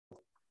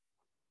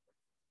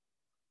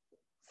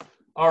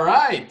All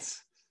right.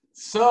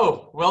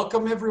 So,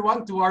 welcome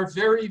everyone to our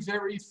very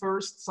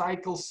first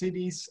Cycle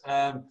Cities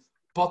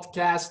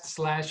podcast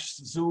slash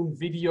Zoom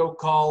video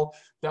call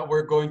that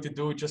we're going to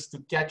do just to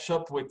catch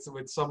up with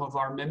some of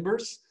our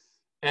members.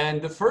 And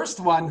the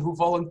first one who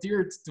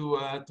volunteered to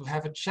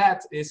have a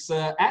chat is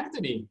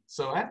Anthony.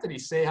 So, Anthony,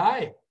 say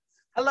hi.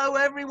 Hello,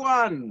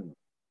 everyone.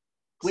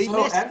 We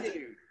missed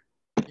you.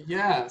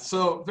 Yeah,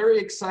 so very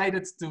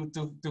excited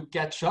to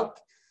catch up.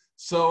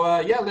 So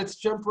yeah, let's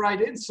jump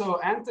right in. So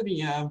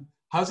Anthony,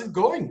 how's it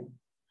going?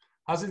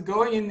 How's it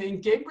going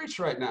in Cambridge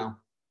right now?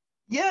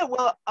 Yeah,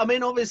 well, I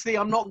mean, obviously,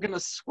 I'm not going to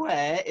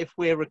swear if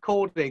we're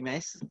recording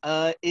this.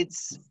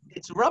 It's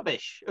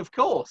rubbish, of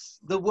course.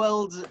 The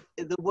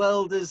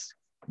world has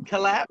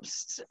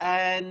collapsed,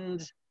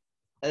 and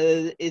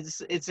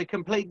it's a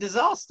complete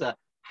disaster.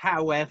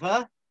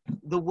 However,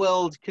 the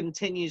world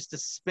continues to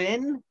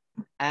spin,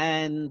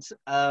 and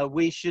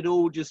we should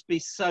all just be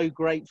so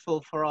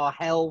grateful for our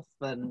health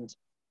and,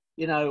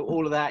 you know,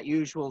 all of that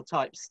usual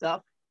type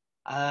stuff.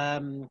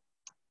 You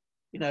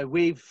know,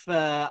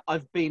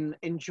 I've been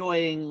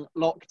enjoying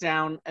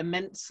lockdown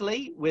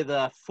immensely with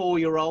a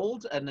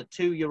 4-year-old and a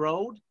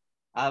 2-year-old.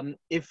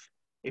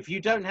 If you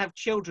don't have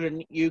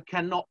children, you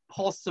cannot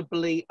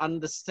possibly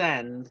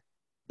understand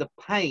the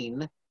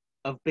pain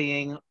of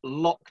being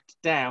locked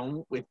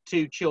down with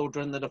 2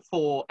 children that are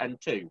 4 and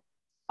 2.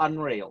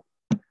 Unreal.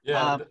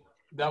 Yeah,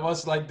 that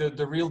was like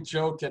the real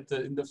joke in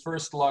the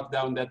first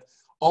lockdown, that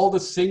all the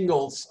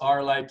singles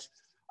are like,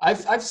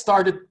 I've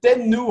started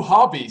 10 new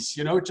hobbies,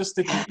 you know, just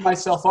to keep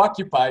myself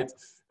occupied.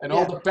 And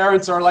all the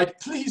parents are like,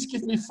 please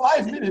give me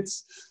 5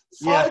 minutes.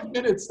 5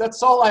 minutes,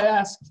 that's all I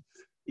ask.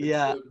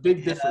 Yeah. It's a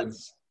big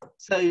difference.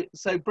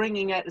 So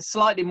bringing it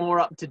slightly more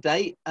up to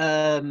date,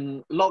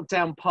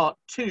 lockdown part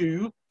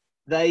 2,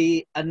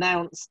 they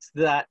announced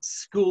that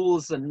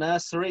schools and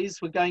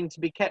nurseries were going to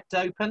be kept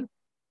open.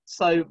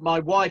 So my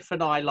wife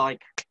and I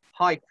like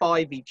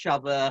high-five each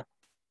other.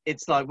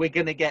 It's like, we're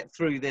going to get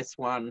through this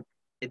one.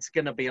 It's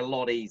going to be a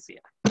lot easier.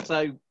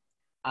 So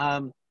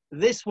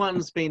this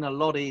one's been a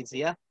lot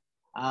easier.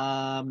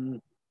 We're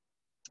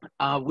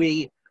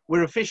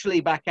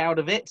officially back out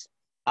of it.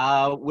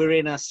 We're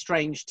in a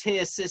strange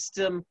tier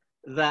system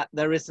that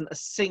there isn't a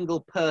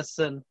single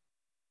person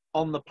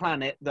on the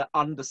planet that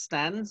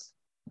understands.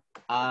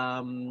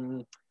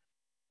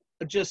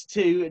 Just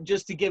to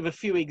give a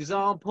few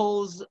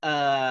examples,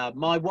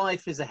 my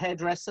wife is a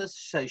hairdresser,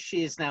 so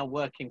she is now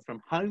working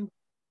from home.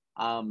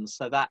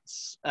 So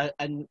that's,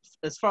 and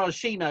as far as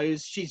she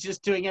knows, she's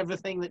just doing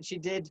everything that she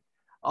did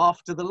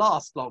after the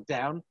last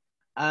lockdown.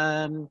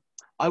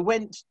 I've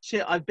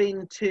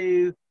been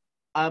to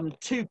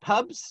 2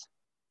 pubs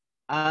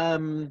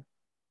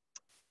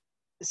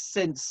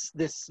since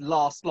this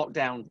last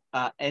lockdown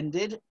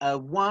ended.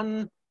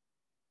 One,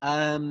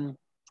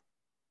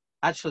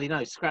 actually,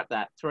 no, scrap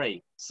that,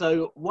 3.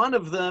 So one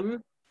of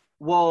them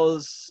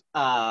was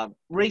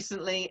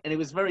recently, and it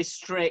was very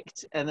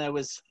strict, and there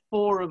was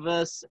 4 of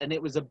us, and it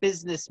was a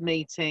business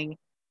meeting.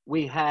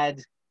 We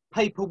had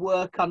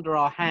paperwork under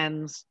our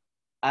hands,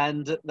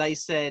 and they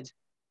said,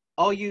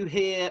 are you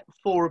here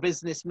for a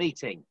business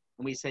meeting?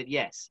 And we said,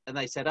 yes. And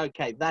they said,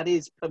 okay, that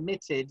is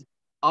permitted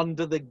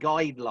under the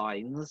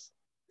guidelines.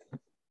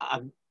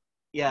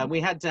 Yeah,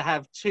 we had to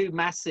have 2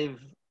 massive,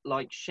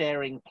 like,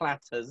 sharing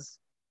platters,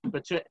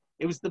 but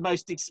it was the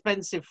most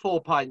expensive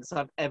 4 pints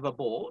I've ever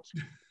bought.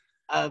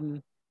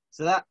 So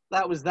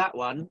that was that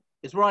one.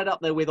 It's right up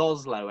there with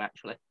Oslo,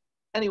 actually.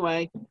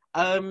 Anyway,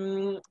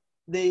 so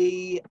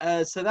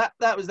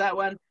that was that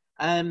one.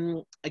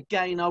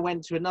 Again, I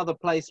went to another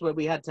place where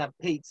we had to have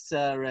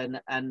pizza,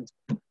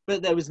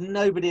 but there was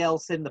nobody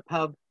else in the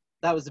pub.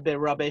 That was a bit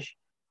rubbish.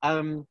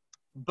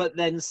 But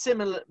then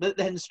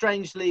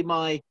strangely,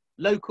 my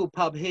local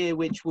pub here,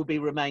 which will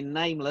remain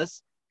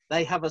nameless,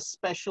 they have a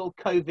special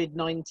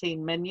COVID-19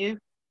 menu.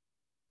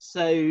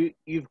 So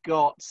you've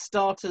got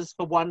starters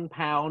for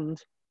 £1,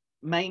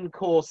 main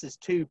course is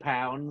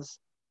 £2,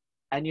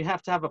 and you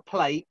have to have a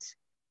plate,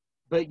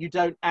 but you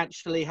don't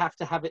actually have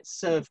to have it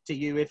served to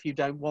you if you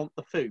don't want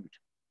the food.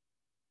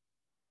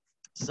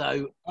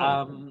 So,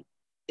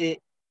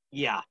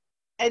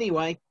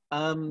 Anyway,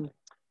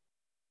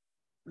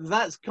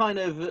 that's kind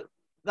of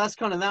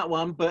that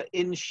one. But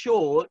in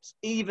short,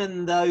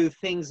 even though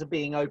things are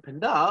being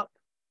opened up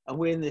and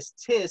we're in this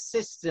tier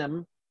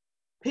system,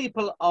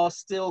 people are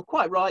still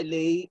quite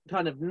rightly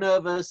kind of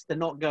nervous. They're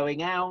not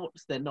going out.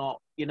 They're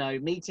not, you know,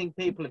 meeting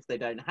people if they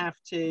don't have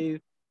to,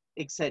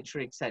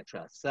 etc.,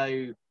 etc.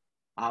 So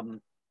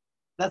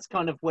that's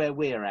kind of where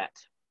we're at.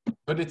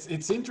 But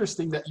it's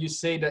interesting that you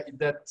say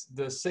that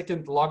the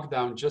second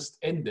lockdown just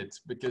ended,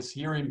 because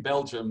here in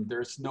Belgium,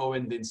 there's no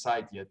end in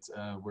sight yet.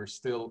 We're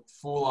still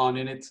full on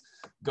in it.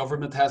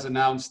 Government has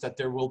announced that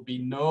there will be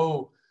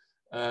no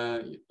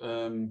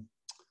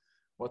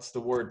what's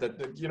the word,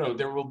 that you know,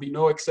 there will be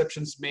no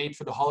exceptions made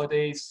for the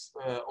holidays.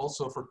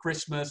 Also for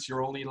Christmas,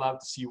 you're only allowed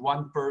to see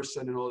 1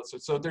 person and all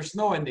that. So there's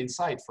no end in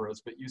sight for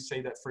us, but you say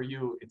that for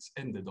you, it's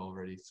ended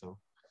already. So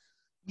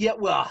yeah,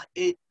 well,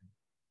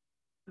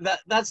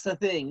 that's the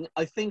thing.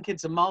 I think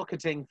it's a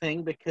marketing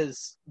thing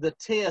because the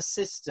tier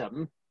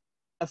system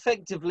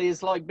effectively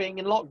is like being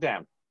in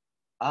lockdown.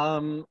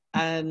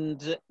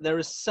 And there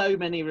are so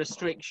many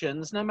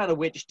restrictions, no matter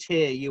which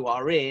tier you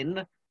are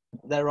in,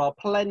 there are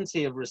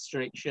plenty of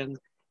restrictions.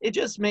 It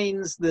just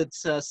means that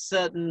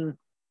certain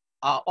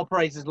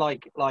operators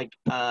like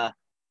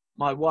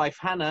my wife,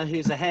 Hannah,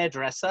 who's a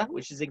hairdresser,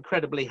 which is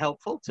incredibly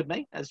helpful to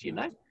me, as you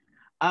know,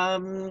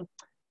 um,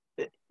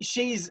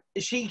 she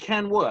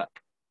can work,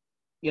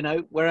 you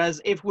know,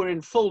 whereas if we're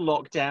in full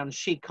lockdown,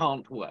 she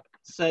can't work.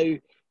 So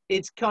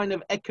it's kind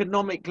of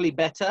economically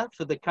better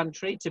for the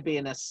country to be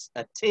in a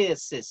tier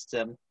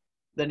system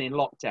than in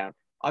lockdown.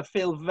 I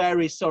feel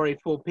very sorry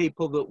for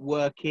people that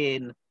work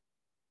in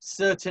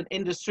certain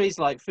industries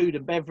like food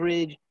and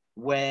beverage,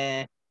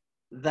 where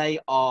they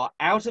are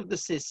out of the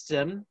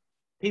system.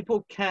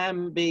 People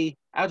can be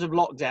out of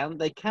lockdown,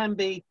 they can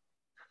be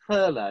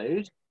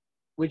furloughed,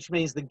 which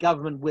means the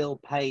government will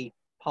pay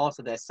part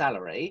of their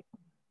salary.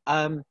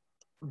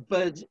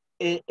 But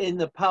in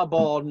the pub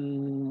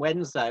on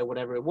Wednesday or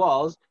whatever it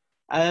was,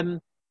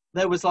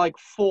 there was like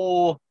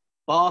 4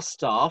 bar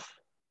staff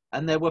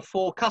and there were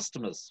 4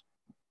 customers.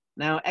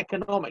 Now,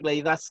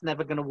 economically, that's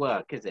never going to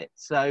work, is it?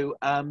 So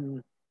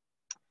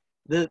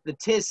the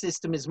tier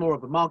system is more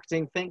of a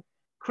marketing thing.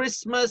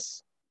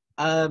 Christmas,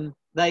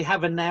 they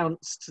have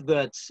announced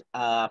that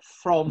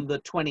from the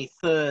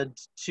 23rd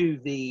to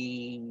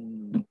the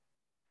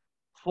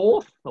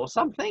 4th or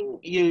something,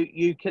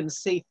 you can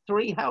see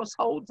 3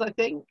 households, I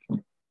think,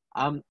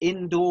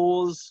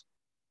 indoors,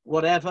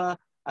 whatever.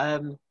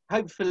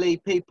 Hopefully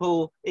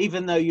people,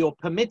 even though you're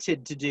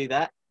permitted to do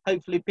that,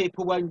 hopefully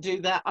people won't do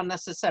that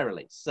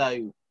unnecessarily.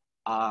 So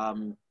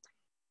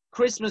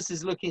Christmas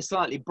is looking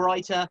slightly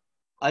brighter.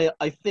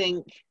 I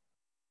think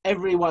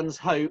everyone's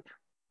hope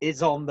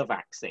is on the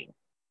vaccine,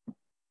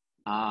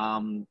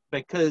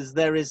 because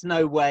there is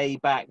no way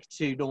back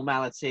to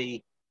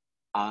normality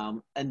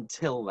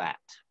until that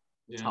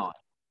time.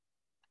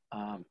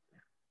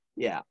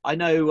 Yeah, I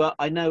know a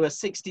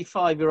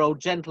 65-year-old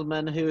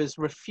gentleman who has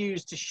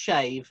refused to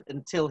shave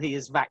until he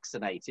is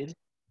vaccinated,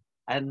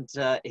 and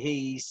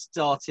he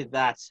started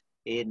that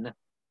in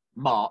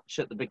March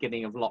at the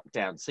beginning of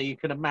lockdown. So you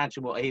can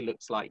imagine what he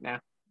looks like now.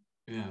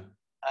 Yeah.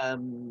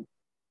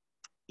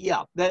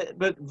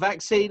 But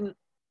vaccine,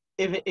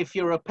 if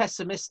you're a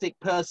pessimistic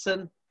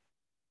person,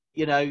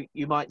 you know,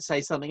 you might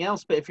say something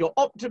else. But if you're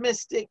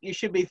optimistic, you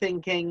should be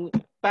thinking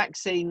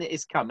vaccine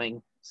is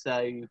coming.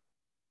 So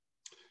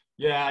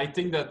Yeah, I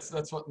think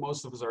that's what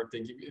most of us are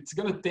thinking. It's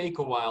going to take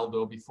a while,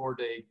 though, before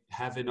they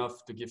have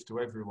enough to give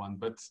to everyone.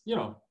 But, you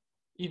know,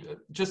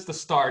 just a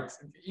start,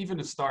 even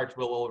a start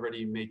will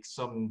already make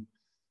some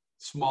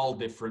small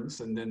difference,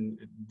 and then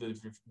the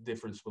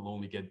difference will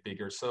only get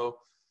bigger. So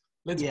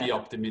let's be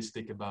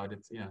optimistic about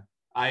it. Yeah,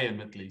 I am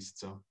at least.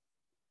 So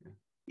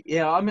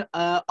yeah,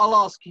 I'll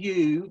ask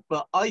you,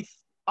 but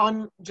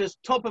I'm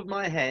just top of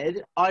my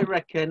head. I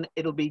reckon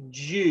it'll be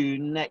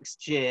June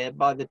next year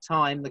by the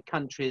time the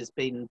country has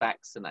been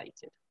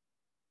vaccinated.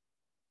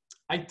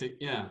 I think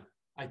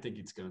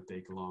it's going to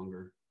take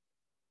longer.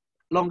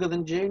 Longer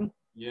than June?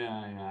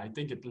 Yeah. I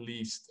think at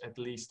least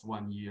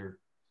 1 year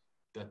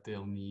that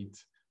they'll need,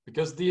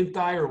 because the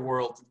entire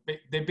world,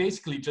 they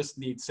basically just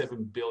need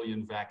 7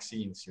 billion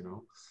vaccines, you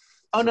know.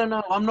 Oh, so,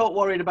 no, I'm not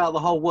worried about the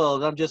whole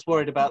world. I'm just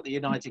worried about the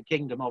United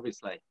Kingdom,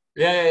 obviously.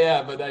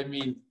 Yeah. But I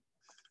mean,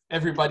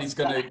 everybody's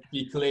going to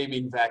be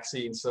claiming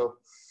vaccines. So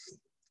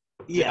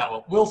yeah,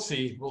 well, we'll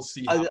see.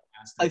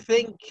 I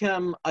think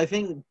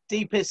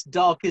deepest,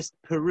 darkest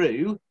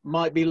Peru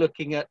might be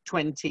looking at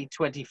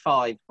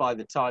 2025 by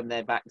the time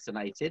they're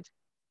vaccinated.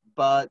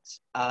 But,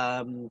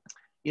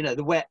 you know,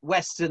 the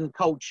Western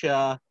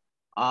culture,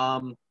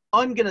 I'm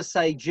going to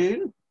say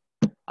June,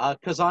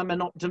 because I'm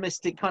an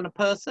optimistic kind of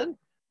person.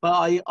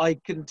 But I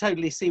can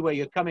totally see where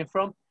you're coming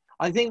from.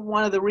 I think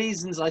one of the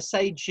reasons I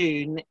say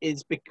June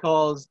is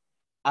because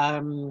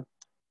the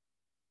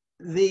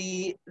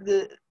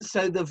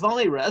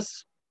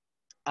virus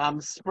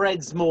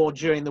spreads more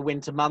during the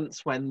winter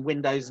months when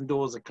windows and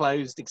doors are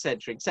closed,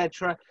 etc.,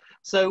 etc.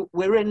 So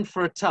we're in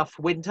for a tough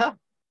winter,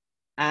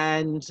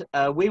 and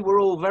we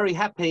were all very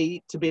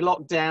happy to be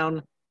locked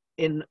down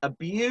in a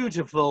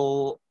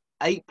beautiful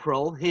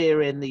April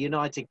here in the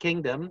United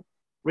Kingdom,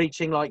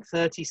 reaching like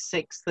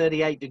 36,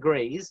 38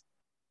 degrees.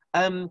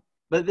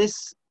 But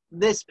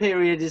this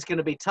period is going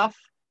to be tough.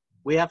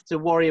 We have to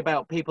worry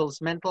about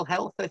people's mental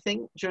health, I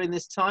think, during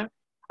this time.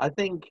 I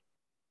think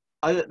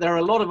there are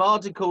a lot of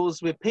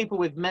articles with people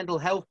with mental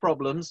health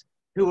problems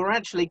who are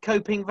actually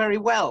coping very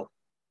well,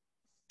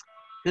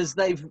 because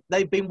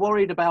they've been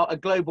worried about a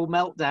global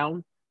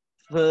meltdown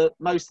for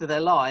most of their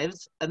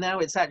lives, and now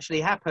it's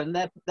actually happened.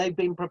 They've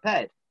been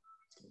prepared.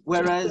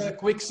 Whereas, just a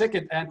quick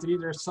second, Anthony,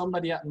 there's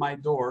somebody at my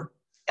door.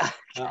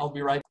 I'll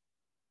be right.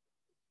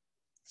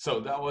 So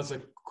that was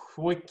a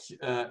quick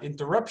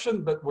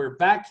interruption, but we're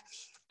back.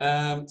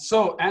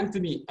 So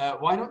Anthony,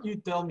 why don't you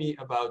tell me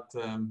about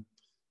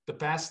the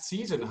past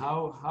season?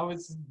 How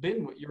has it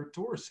been with your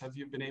tours? Have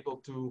you been able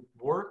to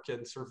work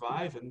and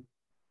survive? And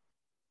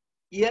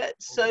Yeah,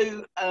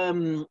 so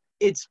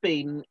it's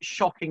been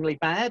shockingly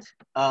bad.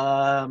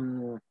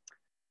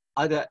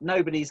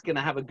 Nobody's going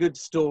to have a good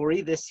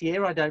story this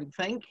year, I don't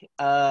think.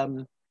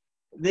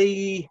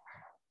 The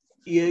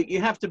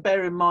you have to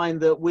bear in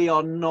mind that we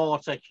are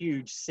not a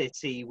huge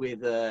city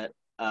with a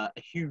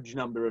huge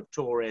number of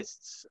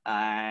tourists,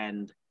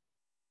 and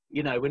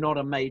we're not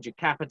a major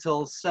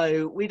capital,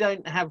 so we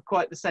don't have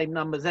quite the same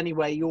numbers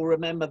anyway. You'll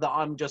remember that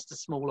I'm just a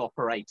small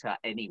operator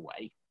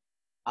anyway.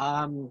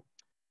 Um,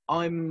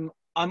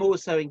 I'm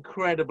also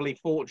incredibly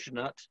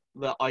fortunate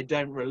that I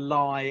don't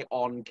rely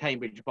on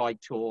Cambridge Bike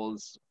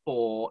Tours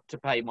to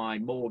pay my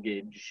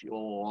mortgage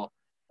or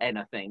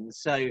anything.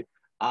 So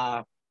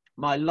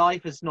my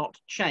life has not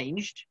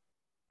changed,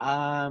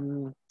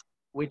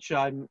 which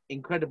I'm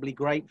incredibly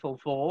grateful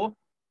for.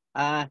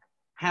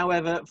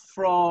 However,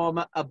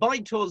 from a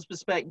Bike Tours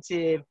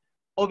perspective,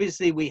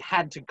 obviously we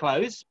had to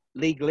close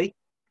legally.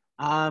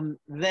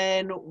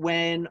 Then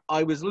when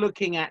I was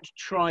looking at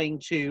trying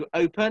to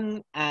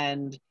open,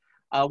 and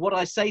what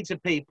I say to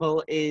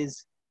people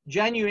is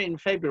January and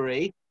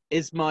February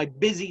is my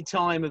busy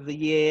time of the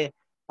year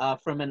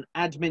from an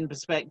admin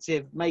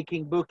perspective,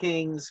 making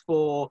bookings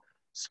for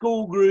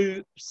school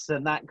groups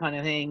and that kind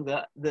of thing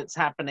that's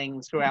happening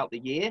throughout the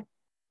year.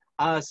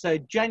 So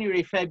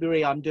January,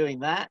 February, I'm doing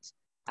that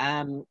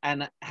and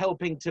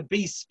helping to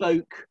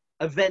bespoke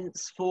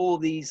events for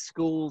these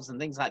schools and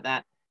things like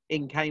that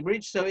in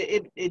Cambridge. So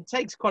it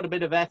takes quite a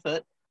bit of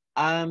effort.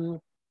 And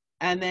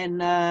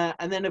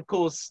then of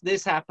course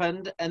this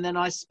happened, and then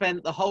I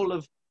spent the whole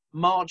of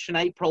March and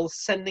April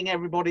sending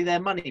everybody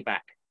their money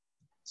back.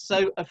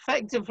 So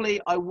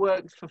effectively I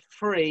worked for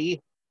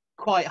free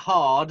quite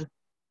hard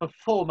for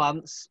 4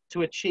 months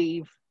to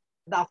achieve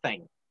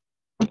nothing.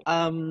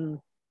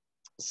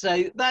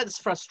 So that's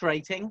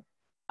frustrating.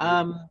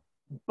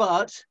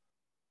 But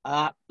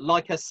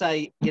like I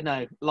say,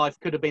 life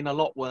could have been a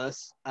lot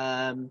worse.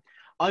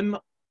 I'm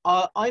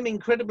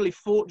incredibly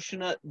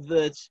fortunate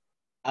that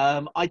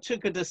I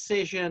took a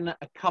decision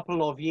a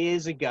couple of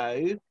years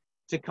ago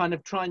to kind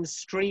of try and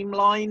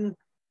streamline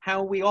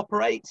how we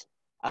operate.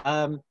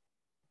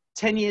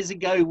 10 years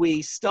ago,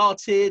 we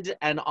started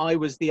and I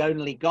was the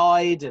only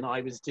guide and I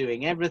was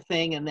doing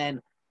everything. And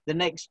then the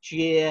next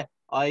year,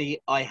 I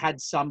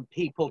had some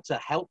people to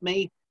help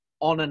me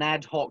on an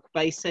ad hoc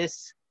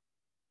basis.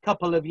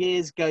 Couple of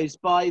years goes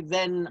by,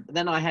 then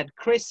I had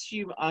Chris.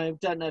 I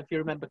don't know if you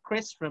remember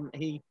Chris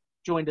he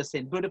joined us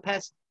in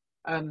Budapest,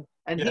 and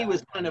yeah, he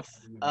was kind of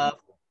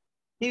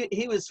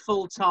he was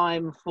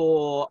full-time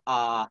for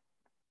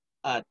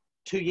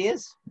 2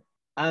 years,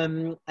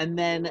 and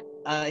then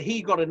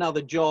he got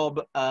another job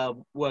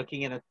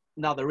working in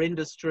another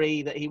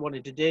industry that he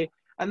wanted to do,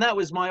 and that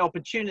was my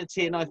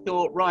opportunity. And I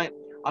thought, right,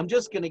 I'm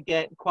just going to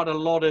get quite a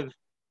lot of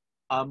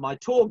my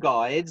tour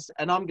guides,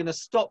 and I'm going to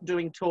stop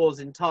doing tours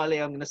entirely.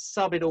 I'm going to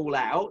sub it all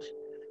out.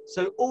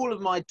 So all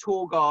of my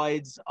tour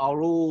guides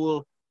are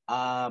all,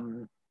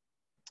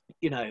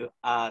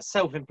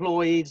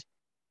 self-employed,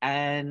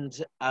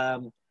 and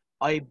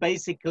I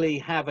basically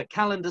have a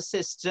calendar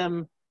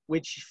system,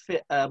 which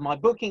my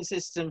booking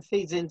system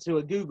feeds into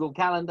a Google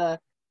Calendar,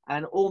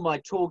 and all my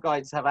tour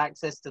guides have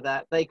access to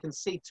that. They can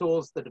see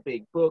tours that are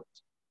being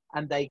booked,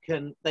 and they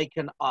can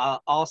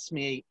ask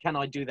me, can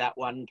I do that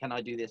one? Can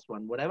I do this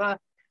one? Whatever.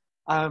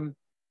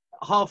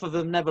 Half of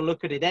them never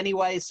look at it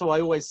anyway, so I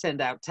always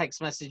send out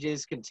text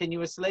messages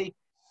continuously,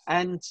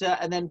 and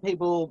then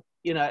people,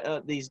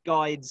 these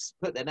guides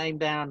put their name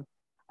down,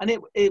 and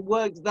it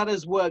worked. That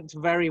has worked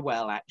very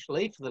well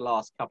actually for the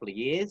last couple of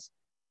years.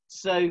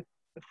 So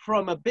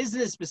from a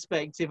business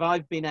perspective,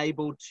 I've been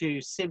able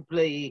to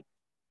simply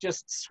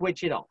just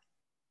switch it off,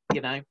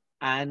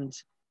 and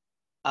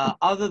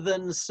other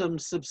than some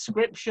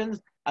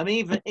subscriptions, I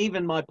mean,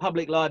 even my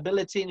public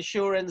liability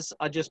insurance,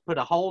 I just put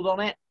a hold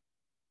on it.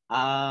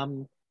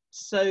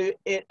 So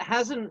it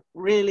hasn't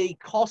really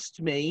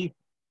cost me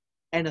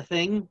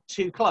anything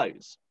to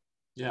close.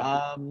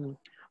 Yeah.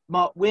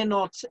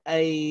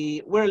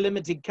 We're a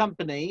limited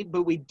company,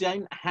 but we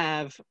don't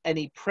have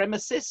any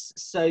premises.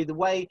 So the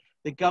way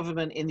the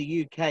government in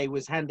the UK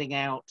was handing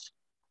out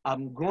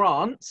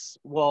grants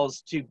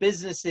was to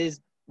businesses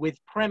with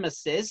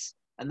premises,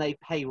 and they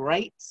pay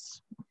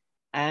rates.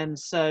 And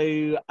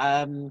so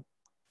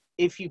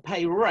if you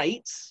pay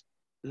rates,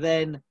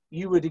 then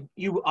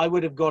I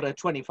would have got a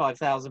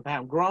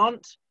 £25,000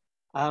 grant,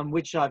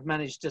 which I've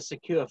managed to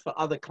secure for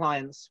other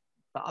clients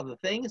for other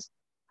things.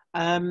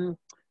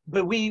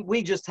 But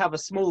we just have a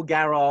small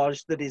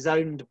garage that is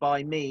owned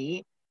by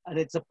me, and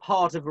it's a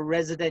part of a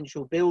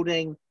residential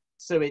building,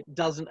 so it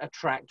doesn't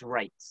attract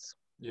rates.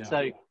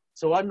 Yeah.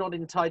 So I'm not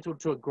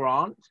entitled to a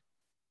grant.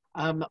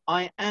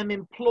 I am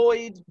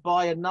employed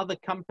by another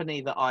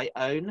company that I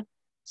own,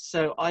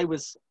 so I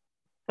was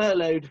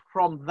furloughed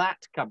from that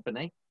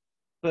company.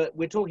 But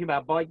we're talking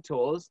about Bike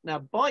Tours. Now,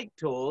 Bike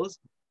Tours,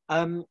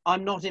 I'm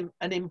not an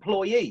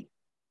employee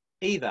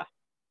either.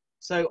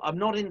 So I'm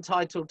not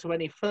entitled to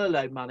any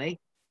furlough money.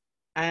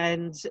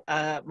 And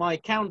my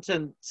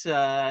accountant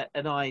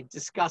and I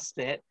discussed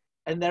it.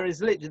 And there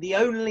is literally the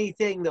only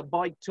thing that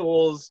Bike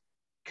Tours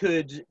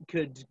could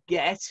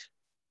get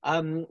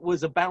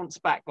was a bounce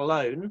back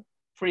loan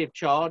free of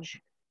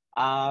charge,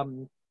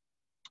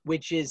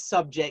 which is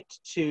subject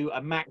to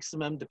a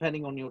maximum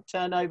depending on your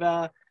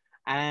turnover,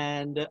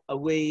 and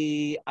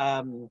we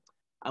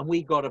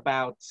got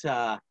about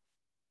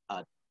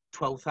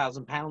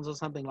 £12,000 or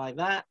something like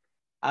that,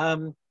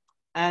 and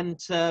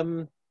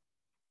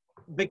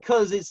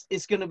because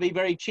it's going to be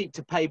very cheap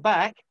to pay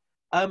back,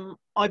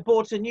 I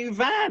bought a new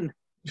van.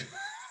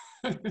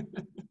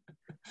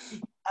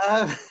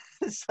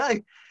 So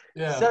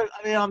Yeah. So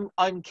I mean,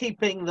 I'm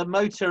keeping the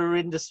motor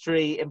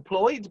industry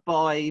employed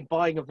by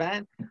buying a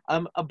van,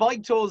 a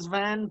Bike Tours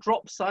van,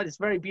 drop side. It's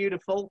very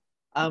beautiful,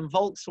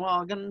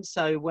 Volkswagen.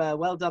 So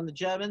well done, the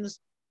Germans.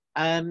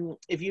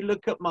 If you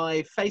look at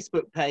my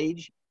Facebook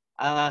page,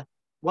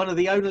 one of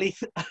the only,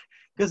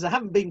 because I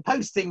haven't been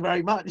posting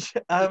very much.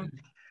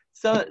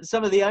 So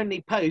some of the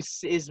only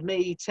posts is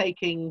me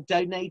taking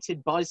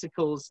donated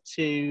bicycles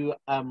to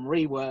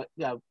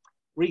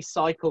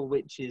Recycle,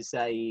 which is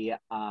a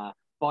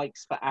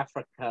Bikes for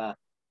Africa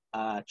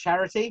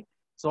charity.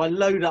 So I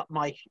load up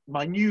my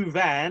new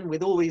van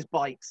with all these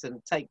bikes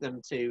and take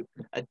them to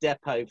a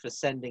depot for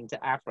sending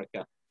to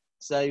Africa.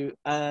 So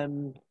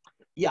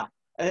yeah,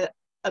 I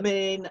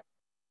mean,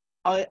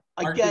 I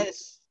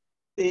guess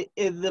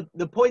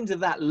the point of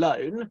that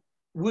loan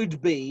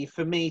would be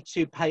for me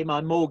to pay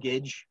my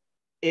mortgage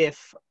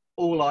if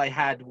all I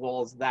had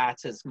was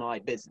that as my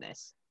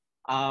business.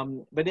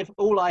 But if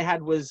all I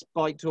had was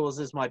Bike Tours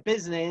as my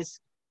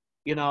business,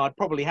 you know, I'd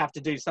probably have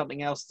to do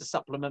something else to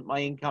supplement my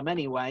income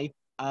anyway.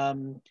 I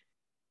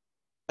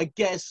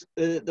guess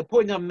the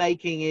point I'm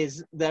making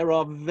is there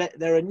are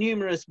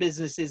numerous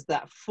businesses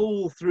that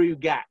fall through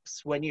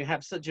gaps when you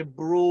have such a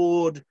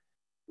broad,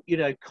 you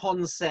know,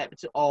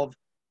 concept of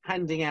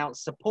handing out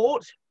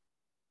support,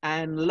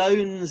 and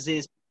loans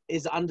is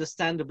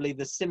understandably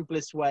the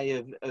simplest way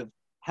of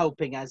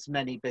helping as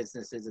many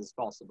businesses as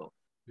possible.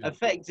 Yeah.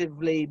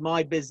 Effectively,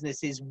 my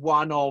business is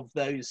one of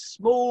those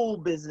small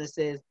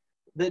businesses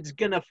that's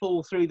going to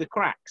fall through the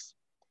cracks.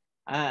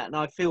 And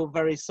I feel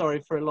very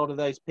sorry for a lot of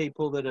those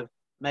people that have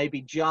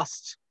maybe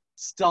just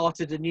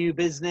started a new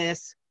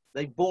business.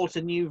 They've bought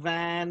a new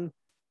van.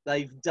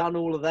 They've done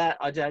all of that.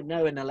 I don't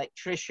know, an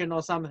electrician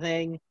or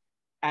something.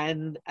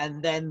 And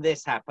then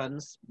this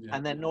happens, yeah.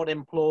 And they're not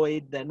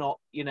employed. They're not,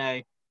 you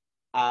know,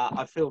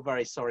 I feel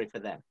very sorry for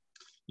them.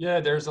 Yeah,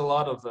 there's a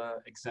lot of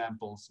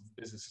examples of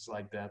businesses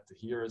like that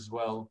here as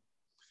well.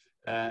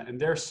 And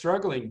they're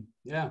struggling.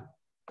 Yeah,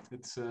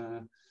 it's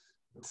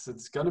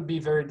going to be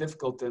very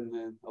difficult,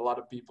 and a lot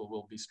of people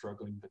will be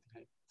struggling, but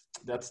hey,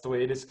 that's the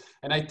way it is.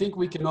 And I think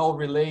we can all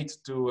relate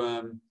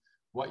to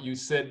what you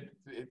said.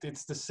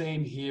 It's the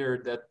same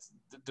here, that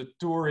the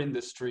tour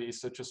industry is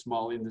such a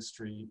small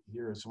industry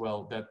here as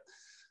well, that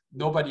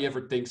nobody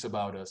ever thinks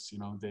about us. You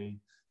know, they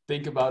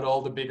think about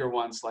all the bigger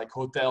ones like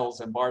hotels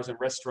and bars and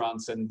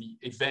restaurants and the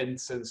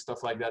events and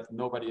stuff like that.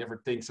 Nobody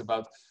ever thinks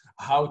about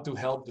how to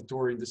help the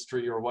tour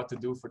industry or what to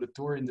do for the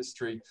tour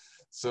industry.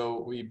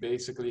 So we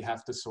basically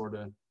have to sort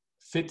of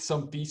fit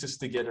some pieces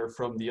together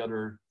from the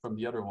other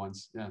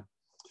ones.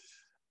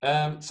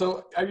 Yeah.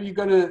 So are you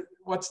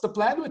what's the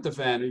plan with the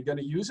van? Are you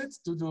gonna use it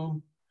to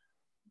do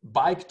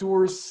bike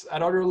tours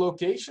at other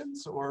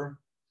locations, or?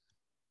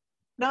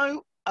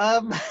 No.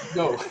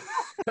 No.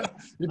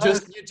 you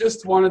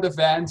just wanted a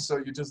van, so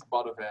you just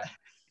bought a van.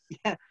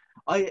 Yeah.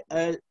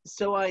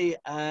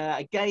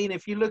 Again,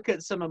 if you look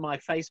at some of my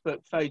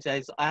Facebook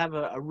photos, I have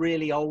a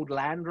really old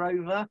Land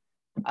Rover,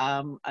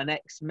 an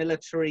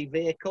ex-military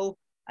vehicle,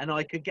 and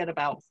I could get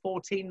about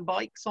 14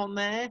 bikes on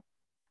there.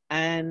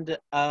 And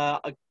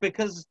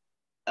because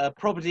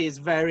property is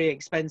very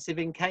expensive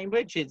in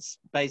Cambridge, it's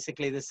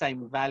basically the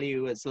same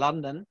value as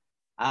London.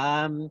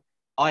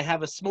 I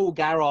have a small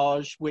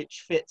garage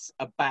which fits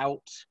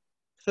about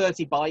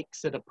 30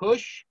 bikes at a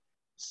push.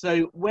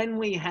 So when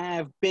we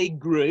have big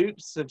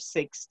groups of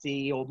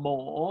 60 or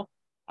more,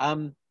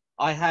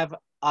 I have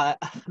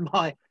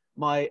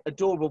my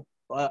adorable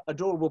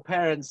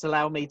parents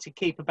allow me to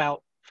keep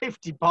about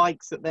 50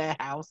 bikes at their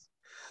house.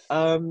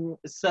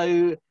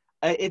 So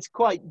it's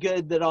quite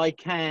good that I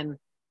can.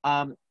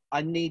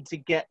 I need to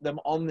get them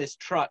on this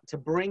truck to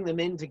bring them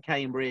into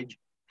Cambridge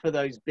for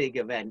those big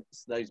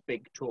events, those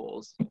big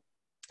tours.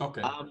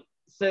 Okay.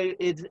 So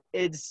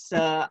it's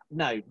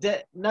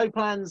no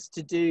plans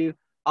to do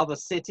other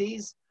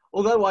cities.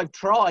 Although I've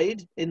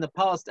tried in the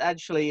past,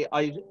 actually,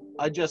 I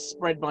just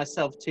spread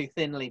myself too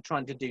thinly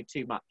trying to do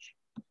too much.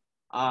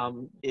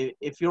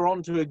 If you're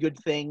onto a good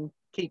thing,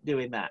 keep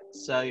doing that.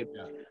 So,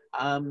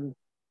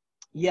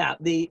 yeah,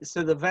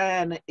 the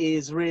van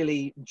is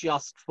really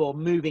just for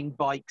moving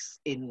bikes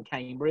in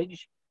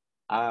Cambridge,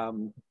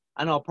 and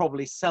I'll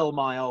probably sell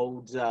my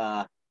old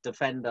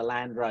Defender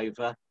Land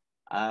Rover.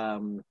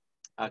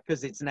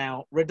 Because it's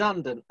now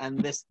redundant, and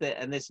this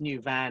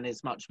new van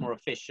is much more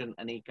efficient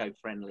and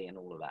eco-friendly and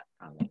all of that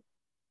kind of thing.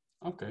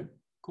 Okay,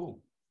 cool.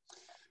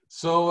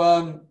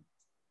 So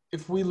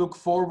if we look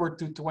forward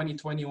to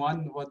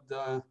 2021,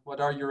 what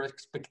are your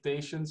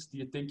expectations? Do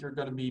you think you're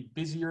going to be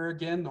busier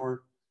again,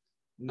 or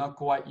not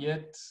quite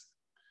yet?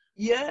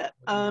 Yeah,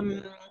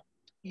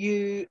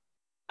 you,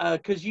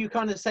 because you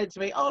kind of said to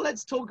me, "Oh,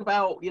 let's talk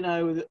about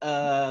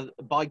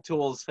bike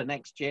tours for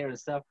next year and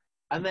stuff,"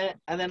 and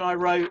then I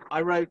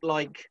wrote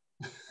like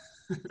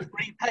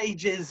 3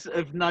 pages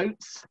of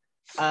notes.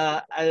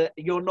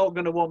 You're not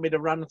going to want me to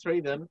run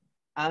through them,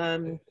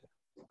 um,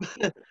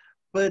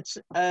 but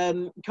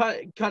kind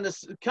of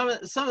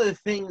some of the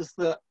things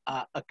that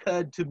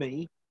occurred to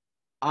me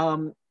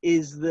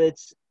is that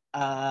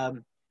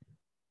um,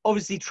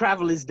 obviously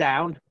travel is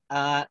down.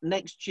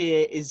 Next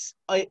year is,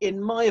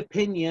 in my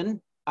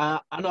opinion,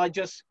 and I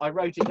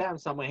wrote it down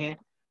somewhere here.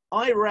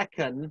 I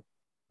reckon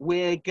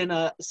we're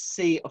gonna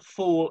see a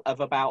fall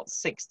of about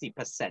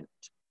 60%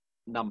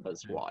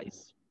 numbers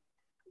wise.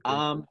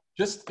 Okay.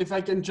 Just if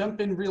I can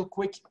jump in real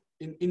quick,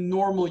 in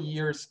normal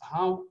years,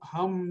 how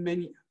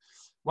many,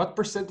 what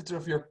percentage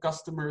of your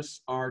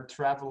customers are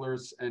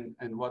travelers and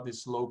what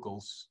is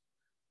locals?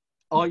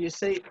 Oh, you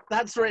see,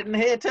 that's written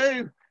here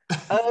too.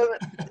 Um,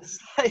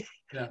 so,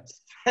 Yeah.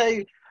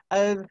 so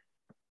um,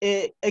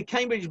 at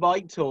Cambridge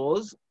Bike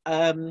Tours,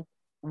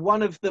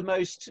 one of the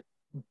most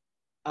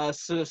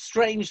sort of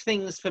strange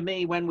things for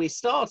me when we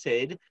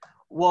started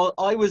was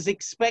I was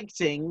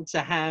expecting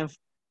to have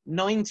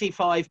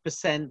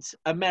 95%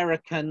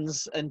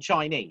 Americans and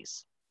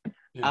Chinese.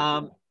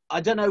 Yeah. I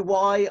don't know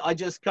why. I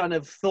just kind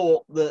of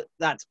thought that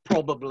that's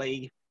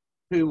probably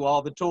who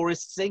are the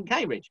tourists in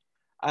Cambridge.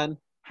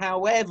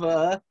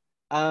 However,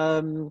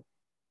 um,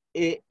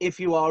 if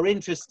you are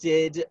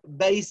interested,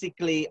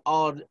 basically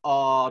our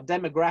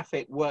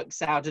demographic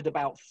works out at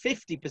about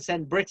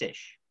 50%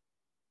 British.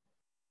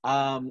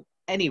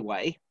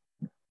 Anyway,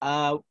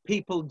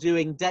 people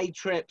doing day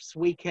trips,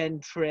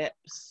 weekend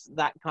trips,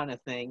 that kind of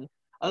thing.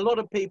 A lot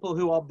of people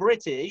who are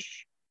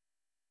British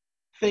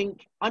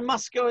think, I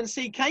must go and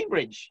see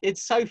Cambridge.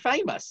 It's so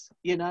famous,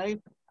 you know.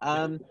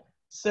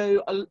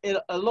 So a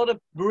lot of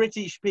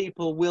British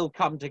people will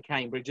come to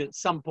Cambridge at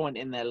some point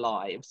in their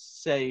lives.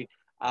 So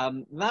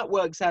that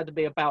works out to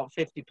be about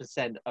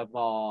 50% of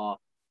our,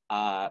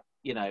 our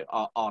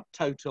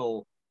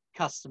total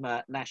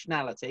customer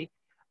nationality.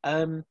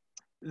 Then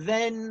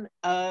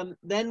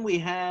we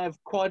have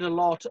quite a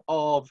lot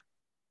of,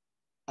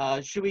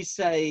 should we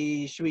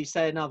say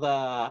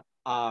another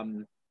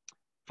 40%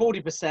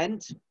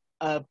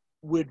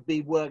 would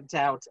be worked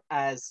out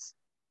as,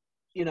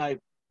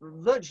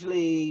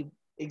 virtually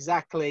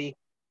exactly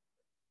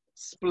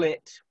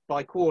split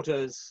by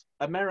quarters: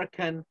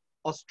 American,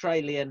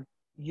 Australian,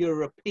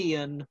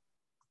 European,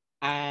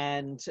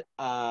 and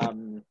that's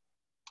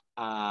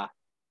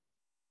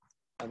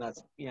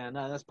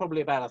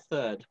probably about a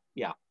third.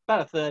 Yeah,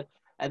 about a third,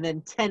 and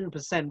then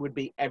 10% would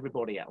be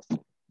everybody else.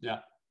 Yeah.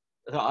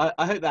 So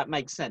I hope that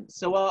makes sense.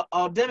 So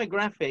our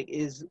demographic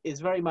is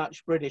very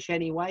much British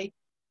anyway.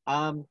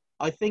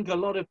 I think a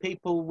lot of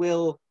people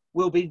will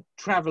be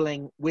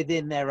traveling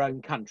within their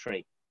own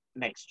country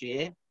next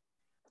year.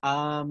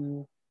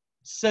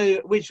 So,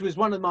 which was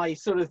one of my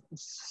sort of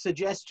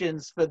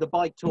suggestions for the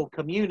bike tour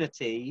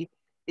community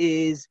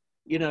is,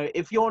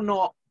 if you're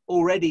not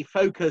already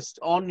focused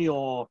on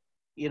your,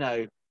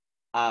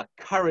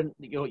 current,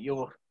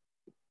 your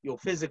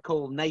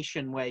physical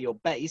nation where you're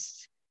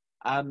based,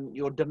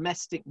 your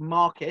domestic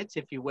market,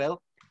 if you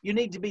will, you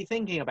need to be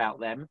thinking about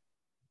them.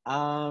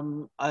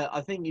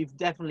 I think you've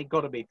definitely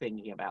got to be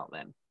thinking about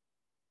them.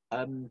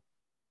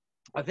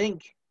 I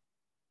think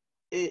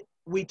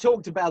we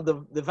talked about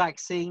the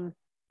vaccine,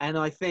 and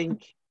I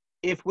think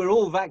if we're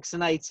all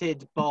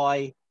vaccinated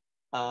by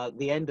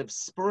the end of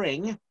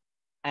spring,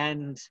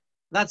 and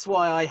that's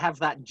why I have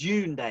that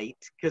June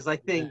date, because I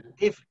think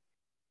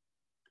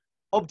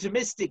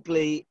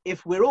optimistically,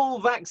 if we're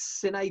all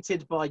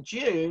vaccinated by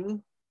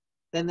June,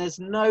 then there's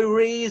no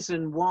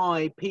reason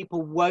why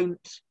people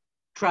won't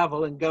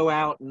travel and go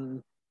out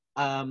and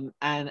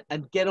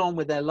get on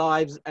with their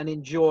lives and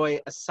enjoy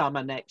a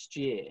summer next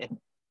year.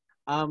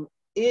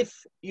 If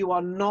you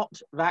are not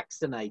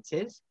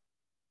vaccinated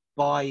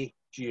by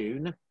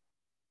June,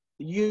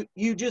 you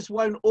just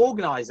won't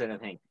organize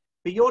anything.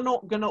 But you're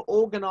not going to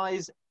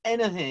organize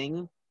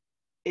anything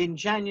in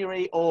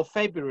January or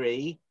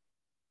February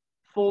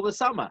for the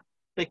summer,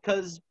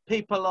 because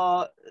people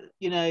are,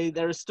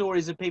 there are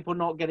stories of people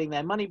not getting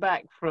their money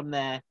back from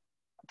their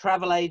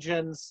travel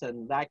agents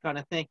and that kind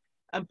of thing.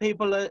 And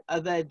people are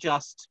there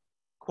just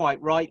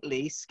quite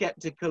rightly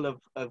skeptical of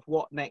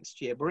what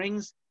next year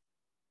brings.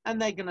 And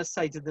they're going to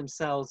say to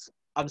themselves,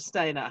 I'm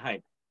staying at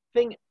home.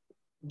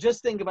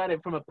 Just think about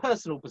it from a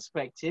personal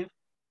perspective.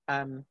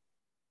 Erwin.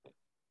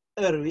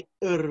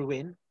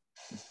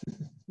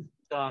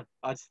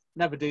 I'd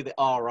never do the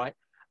R right.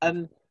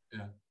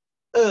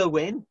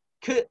 Erwin,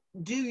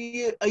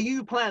 are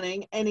you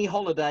planning any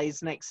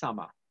holidays next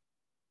summer?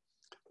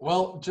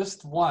 Well,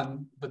 just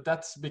one, but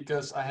that's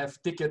because I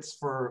have tickets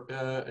for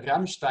a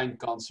Rammstein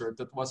concert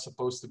that was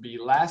supposed to be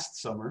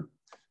last summer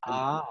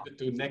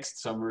to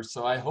next summer.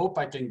 So I hope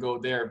I can go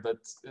there, but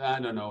I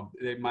don't know.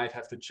 They might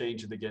have to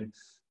change it again.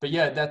 But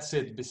yeah, that's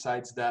it.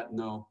 Besides that,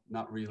 no,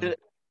 not really.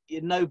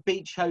 no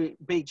beach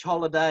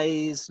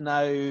holidays,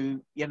 no,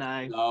 you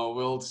know. No,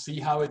 we'll see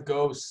how it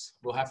goes.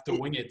 We'll have to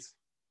wing it.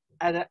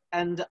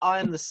 And I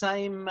am the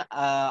same.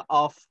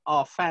 Our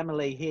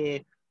family here,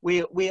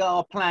 we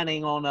are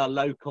planning on a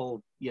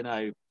local, you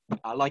know,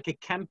 like a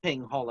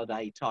camping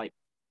holiday type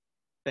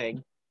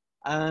thing,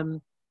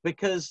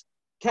 because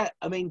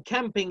I mean,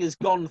 camping has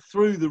gone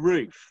through the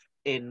roof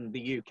in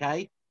the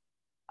UK.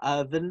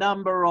 The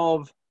number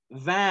of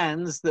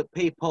vans that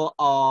people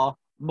are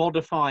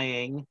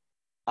modifying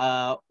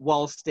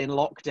whilst in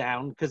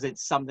lockdown because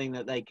it's something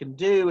that they can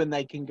do and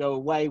they can go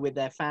away with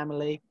their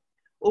family.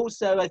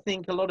 Also, I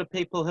think a lot of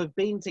people have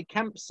been to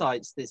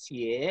campsites this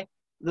year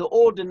that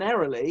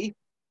ordinarily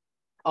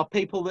are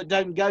people that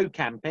don't go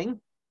camping.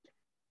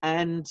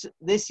 And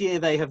this year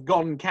they have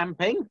gone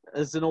camping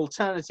as an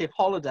alternative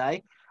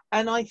holiday.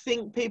 And I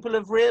think people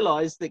have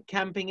realized that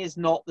camping is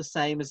not the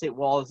same as it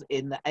was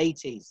in the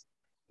 80s.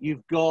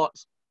 You've got,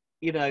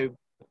 you know,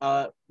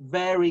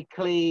 very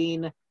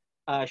clean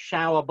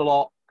shower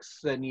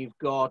blocks, and you've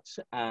got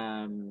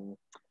I've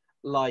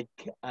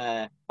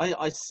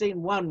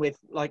seen one with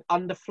like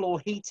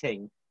underfloor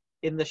heating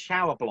in the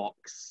shower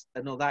blocks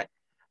and all that.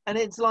 And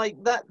it's like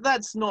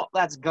that's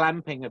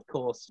glamping, of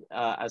course,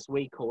 as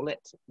we call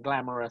it,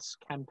 glamorous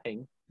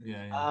camping.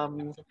 Yeah,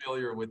 I'm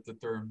familiar with the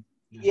term.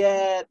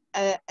 Yeah,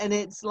 and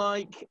it's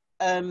like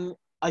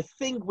I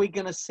think we're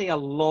going to see a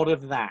lot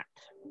of that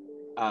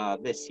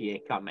this year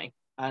coming,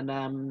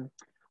 and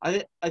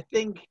I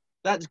think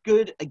that's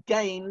good.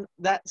 Again,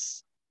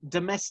 that's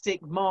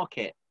domestic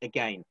market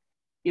again.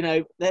 You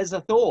know, there's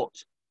a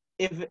thought.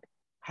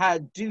 How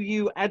do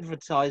you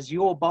advertise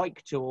your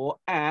bike tour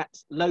at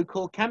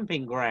local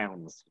camping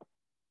grounds?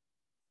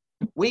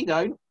 We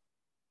don't.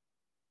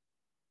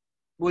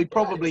 We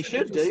probably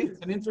should do.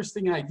 It's an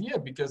interesting idea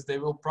because they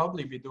will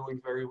probably be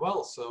doing very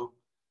well. So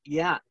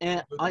yeah,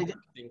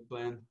 marketing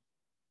plan.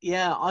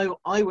 Yeah,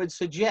 I would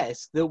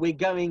suggest that we're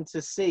going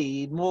to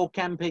see more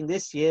camping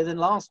this year than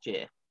last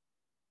year.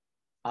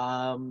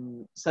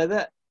 So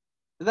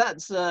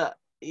that's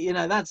you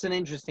know, that's an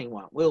interesting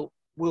one.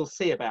 We'll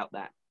see about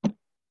that.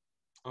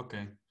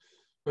 Okay.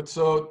 But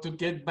so to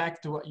get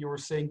back to what you were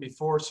saying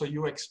before, so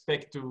you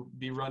expect to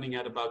be running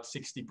at about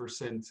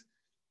 60%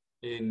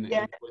 in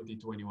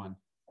 2021.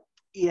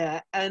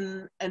 Yeah,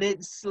 and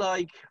it's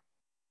like,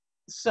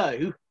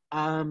 so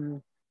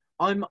I'm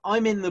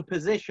in the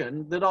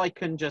position that I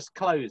can just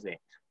close it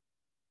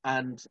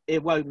and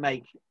it won't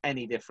make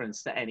any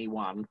difference to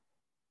anyone.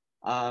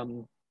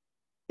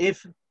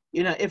 If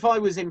you know, if I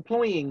was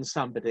employing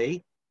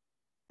somebody,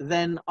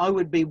 then I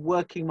would be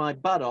working my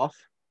butt off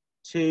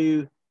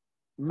to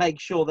make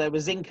sure there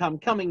was income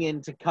coming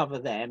in to cover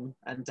them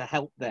and to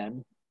help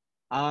them.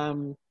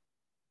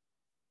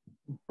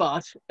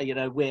 But you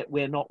know,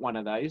 we're not one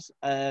of those.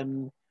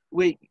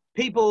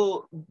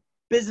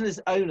 Business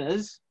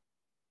owners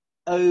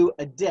owe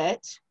a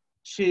debt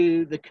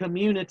to the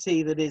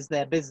community that is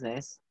their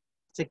business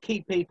to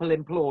keep people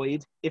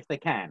employed if they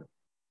can.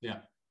 Yeah.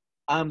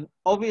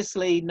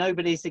 Obviously,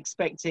 nobody's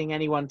expecting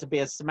anyone to be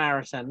a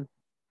Samaritan,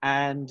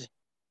 and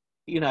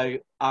you know,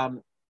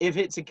 if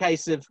it's a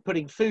case of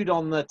putting food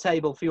on the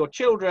table for your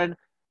children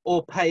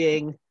or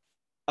paying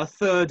a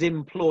third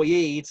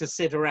employee to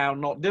sit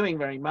around not doing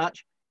very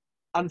much,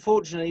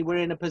 unfortunately, we're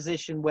in a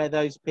position where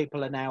those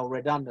people are now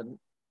redundant.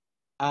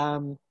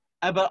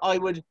 But I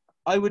would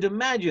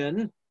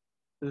imagine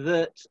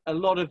that a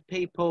lot of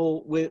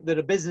people that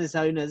are business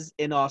owners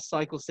in our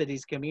Cycle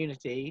Cities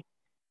community,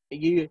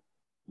 you're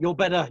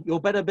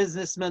better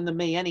businessmen than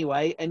me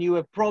anyway, and you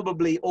have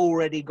probably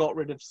already got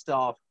rid of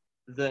staff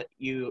that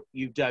you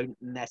don't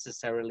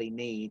necessarily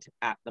need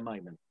at the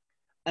moment.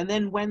 And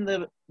then when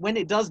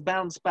it does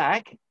bounce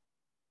back,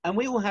 and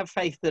we will have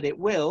faith that it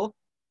will,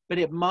 but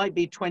it might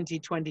be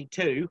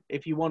 2022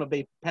 if you want to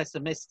be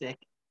pessimistic.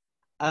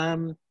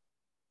 You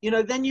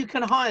know, then you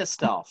can hire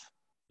staff.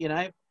 You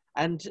know,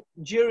 and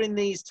during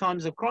these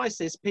times of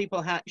crisis,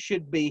 people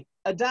should be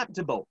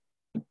adaptable.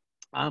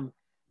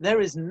 There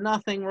is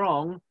nothing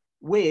wrong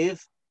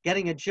with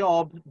getting a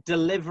job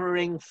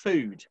delivering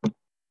food,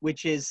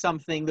 which is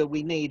something that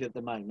we need at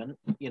the moment.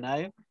 You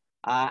know,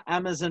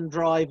 Amazon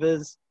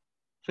drivers,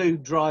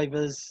 food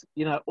drivers,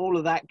 you know, all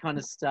of that kind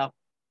of stuff.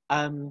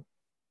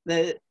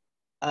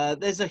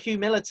 There's a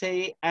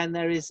humility, and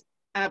there is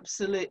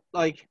absolute,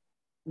 like,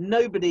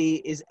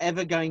 nobody is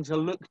ever going to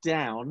look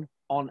down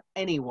on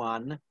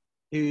anyone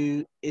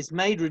who is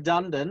made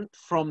redundant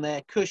from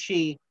their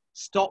cushy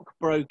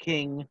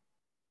stockbroking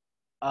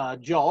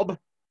job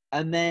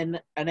and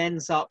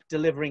ends up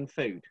delivering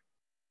food.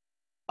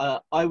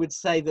 I would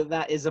say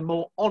that is a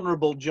more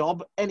honorable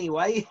job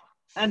anyway.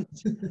 And,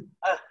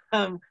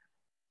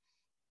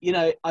 you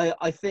know,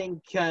 I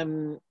think,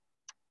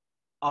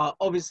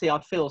 obviously I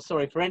feel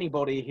sorry for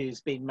anybody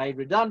who's been made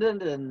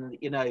redundant and,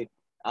 you know,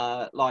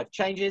 life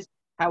changes.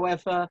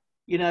 However,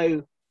 you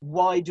know,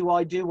 why do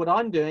I do what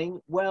I'm doing?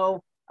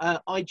 Well,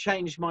 I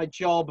changed my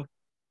job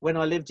when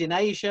I lived in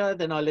Asia,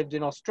 then I lived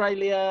in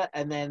Australia,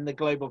 and then the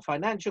global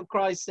financial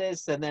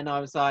crisis. And then I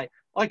was like,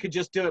 I could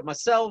just do it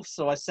myself.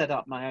 So I set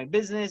up my own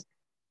business.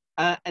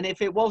 And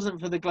if it wasn't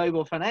for the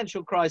global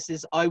financial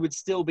crisis, I would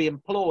still be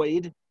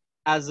employed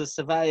as a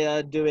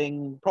surveyor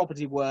doing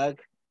property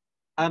work,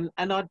 and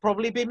I'd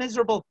probably be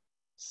miserable.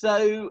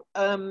 So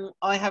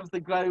I have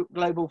the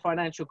global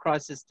financial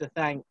crisis to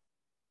thank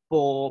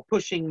for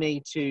pushing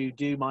me to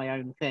do my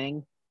own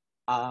thing,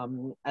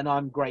 and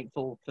I'm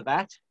grateful for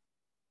that.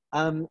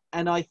 And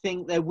I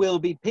think there will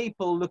be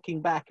people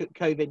looking back at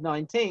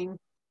COVID-19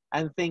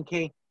 and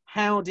thinking,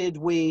 how did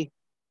we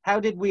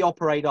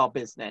operate our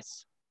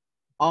business?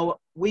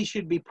 We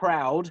should be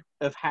proud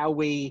of how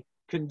we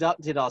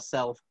conducted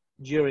ourselves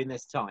during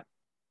this time.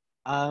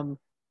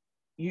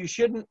 You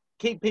shouldn't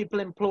keep people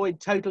employed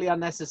totally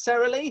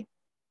unnecessarily,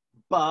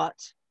 but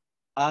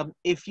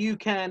if you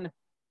can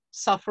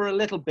suffer a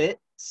little bit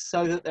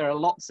so that there are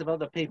lots of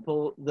other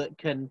people that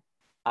can,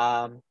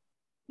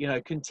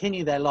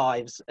 continue their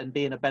lives and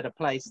be in a better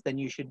place, then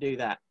you should do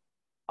that.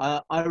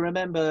 I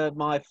remember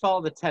my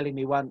father telling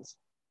me once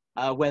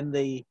when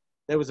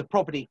there was a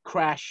property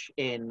crash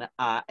in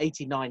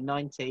 89,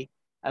 90,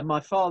 and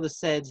my father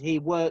said he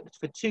worked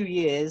for 2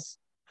 years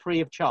free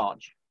of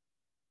charge,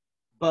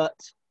 but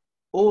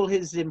all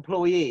his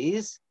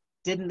employees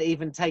didn't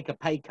even take a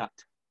pay cut.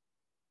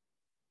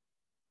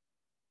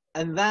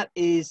 And that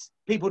is,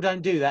 people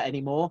don't do that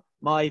anymore.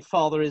 My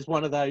father is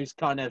one of those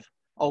kind of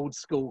old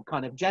school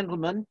kind of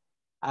gentlemen.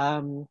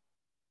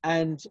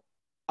 And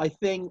I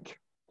think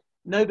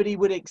nobody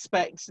would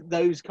expect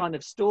those kind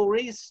of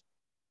stories.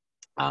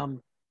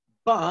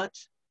 But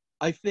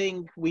I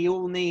think we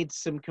all need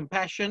some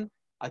compassion.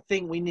 I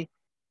think we need,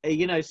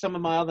 some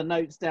of my other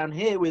notes down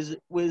here was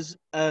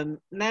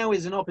now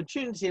is an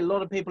opportunity. A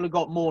lot of people have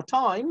got more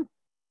time.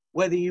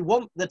 Whether you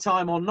want the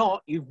time or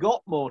not, you've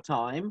got more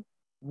time.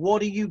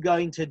 What are you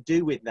going to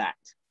do with that?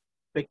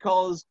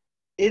 Because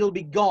it'll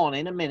be gone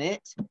in a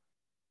minute.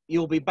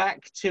 You'll be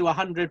back to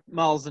 100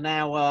 miles an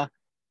hour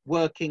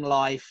working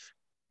life,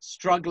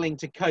 struggling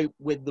to cope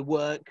with the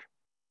work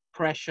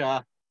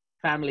pressure,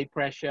 family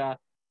pressure.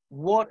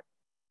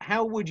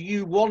 How would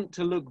you want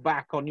to look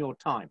back on your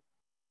time?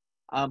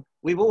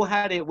 We've all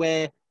had it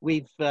where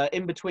we've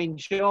in between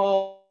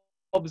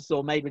jobs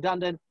or made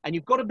redundant, and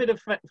you've got a bit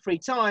of free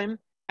time,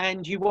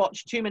 and you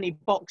watch too many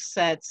box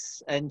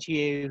sets, and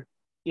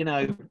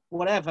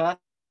whatever,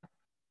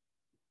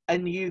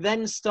 and you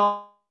then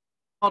start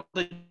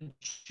a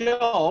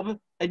job,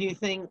 and you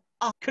think,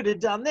 I could have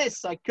done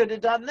this, I could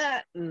have done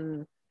that,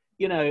 and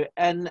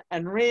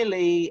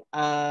really,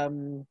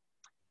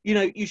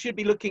 you should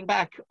be looking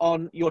back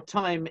on your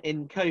time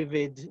in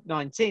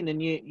COVID-19,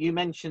 and you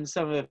mentioned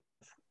some of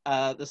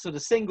the sort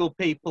of single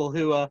people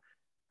who are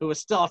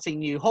starting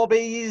new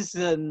hobbies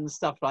and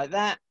stuff like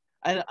that,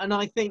 and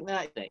I think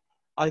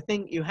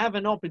you have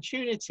an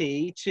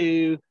opportunity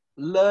to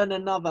learn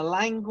another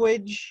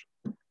language,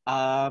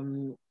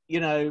 all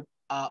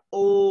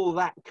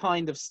that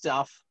kind of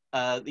stuff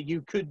that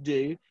you could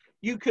do.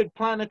 You could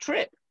plan a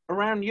trip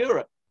around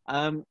Europe.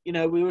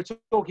 We were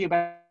talking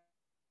about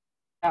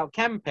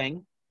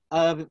camping.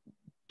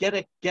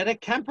 Get a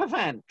camper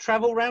van,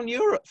 travel around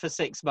Europe for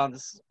 6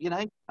 months.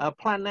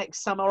 Plan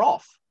next summer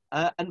off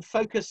and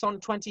focus on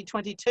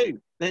 2022.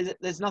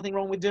 There's nothing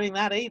wrong with doing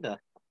that either.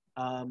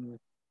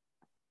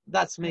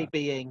 That's me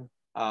being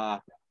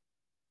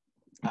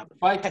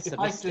if I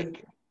can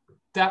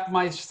tap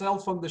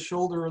myself on the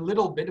shoulder a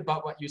little bit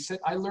about what you said,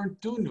 I learned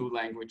 2 new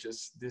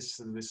languages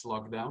this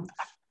lockdown.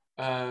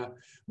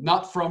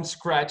 Not from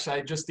scratch.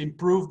 I just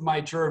improved my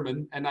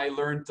German, and I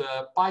learned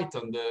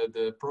Python,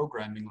 the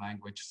programming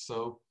language.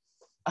 So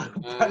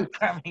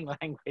programming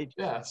language.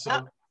 Yeah.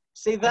 So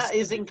see, that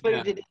is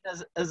included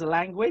as a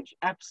language.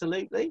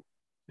 Absolutely.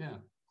 Yeah.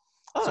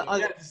 So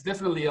there's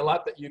definitely a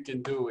lot that you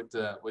can do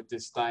with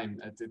this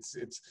time.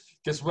 It's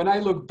because when I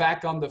look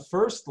back on the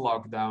first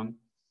lockdown,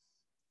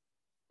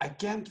 I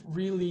can't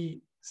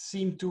really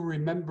seem to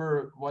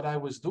remember what I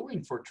was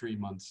doing for 3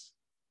 months.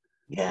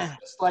 Yeah.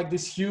 It's like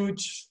this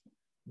huge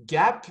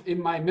gap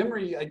in my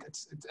memory.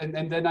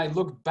 And then I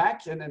looked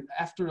back, and then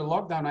after the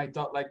lockdown, I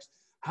thought, like,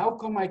 how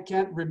come I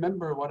can't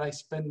remember what I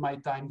spent my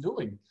time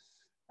doing?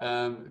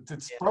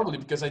 It's probably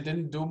because I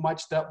didn't do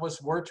much that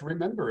was worth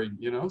remembering,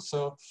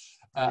 So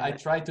I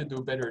try to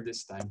do better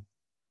this time.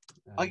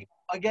 I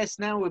guess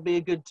now would be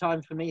a good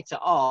time for me to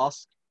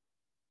ask.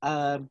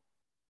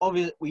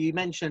 Obviously, you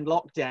mentioned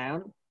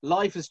lockdown.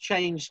 Life has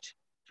changed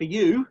for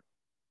you,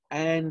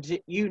 and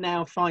you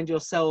now find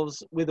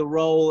yourselves with a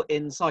role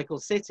in Cycle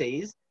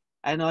Cities.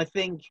 And I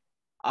think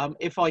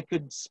if I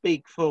could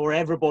speak for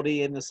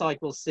everybody in the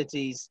Cycle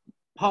Cities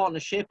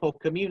partnership or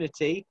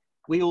community,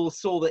 we all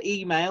saw the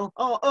email.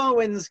 Oh,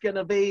 Owen's going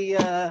to be,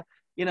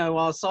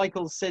 our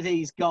Cycle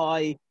Cities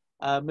guy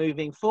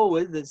moving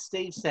forward, that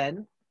Steve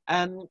sent.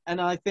 And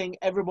I think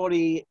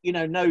everybody,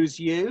 knows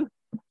you,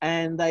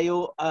 and they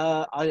all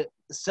are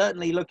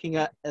certainly looking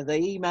at the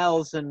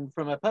emails, and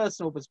from a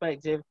personal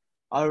perspective,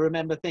 I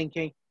remember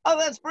thinking, oh,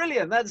 that's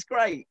brilliant. That's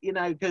great.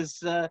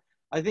 Because I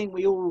think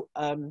we all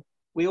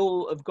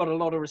have got a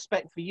lot of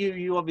respect for you.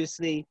 You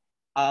obviously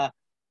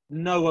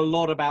know a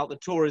lot about the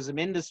tourism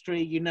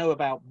industry. You know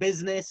about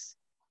business,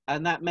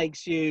 and that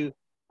makes you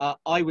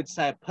I would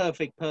say, a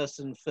perfect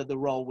person for the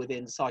role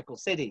within Cycle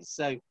Cities.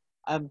 So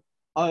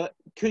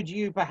could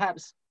you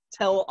perhaps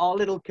tell our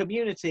little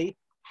community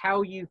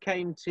how you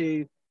came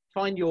to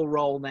find your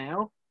role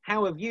now?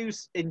 How have you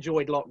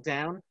enjoyed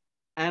lockdown?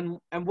 And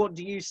what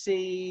do you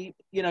see,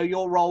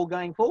 your role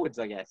going forwards,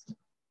 I guess?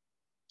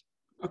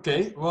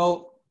 Okay,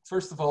 well,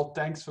 first of all,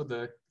 thanks for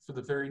the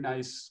very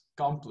nice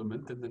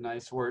compliment and the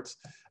nice words.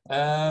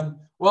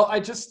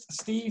 Well,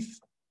 Steve,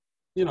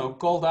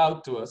 called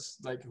out to us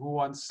like, who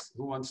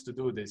wants to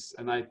do this?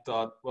 And I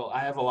thought, well, I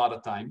have a lot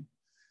of time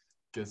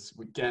because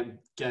we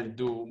can't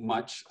do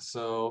much.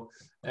 So,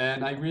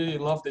 and I really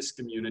love this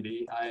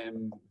community. I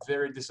am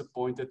very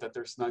disappointed that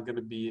there's not going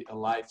to be a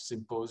live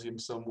symposium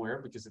somewhere,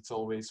 because it's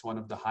always one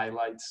of the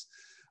highlights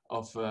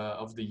of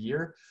the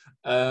year.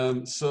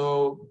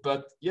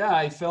 But yeah,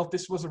 I felt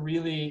this was a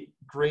really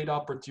great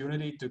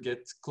opportunity to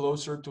get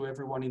closer to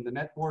everyone in the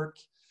network,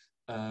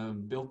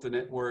 build the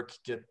network,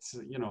 get,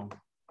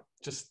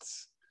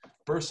 just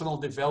personal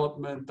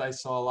development. I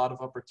saw a lot of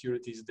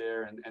opportunities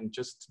there, and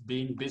just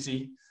being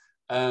busy,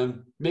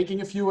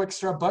 making a few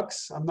extra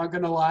bucks, I'm not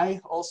gonna lie,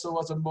 also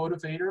was a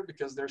motivator,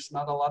 because there's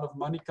not a lot of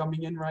money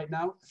coming in right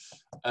now.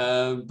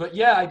 But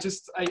yeah,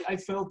 I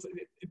felt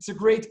it's a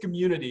great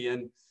community.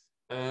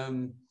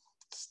 And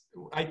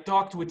I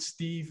talked with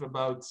Steve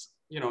about,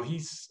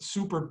 he's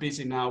super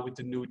busy now with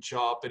the new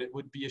job, and it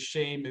would be a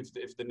shame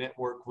if the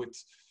network would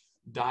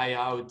die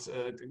out.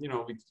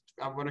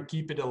 I want to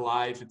keep it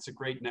alive. It's a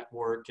great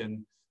network,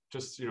 and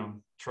just,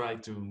 try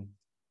to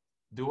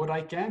do what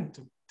I can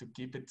to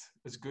keep it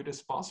as good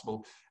as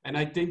possible. And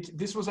I think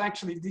these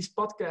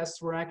podcasts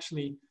were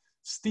actually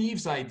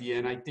Steve's idea,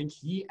 and I think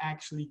he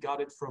actually got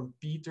it from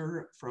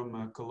Peter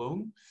from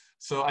Cologne.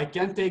 So I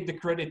can't take the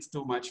credit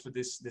too much for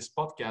this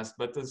podcast,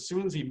 but as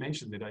soon as he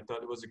mentioned it, I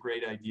thought it was a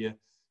great idea.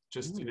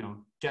 Just,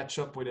 catch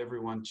up with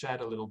everyone,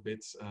 chat a little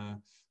bit,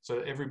 so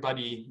that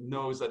everybody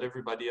knows that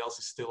everybody else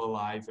is still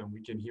alive, and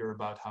we can hear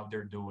about how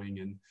they're doing,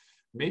 and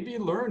maybe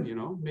learn,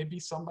 maybe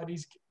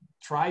somebody's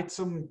tried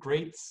some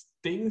great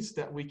things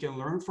that we can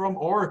learn from,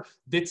 or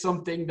did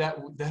something that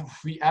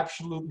we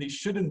absolutely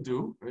shouldn't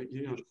do.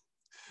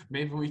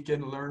 Maybe we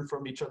can learn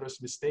from each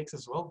other's mistakes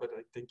as well. But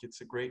I think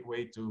it's a great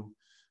way to,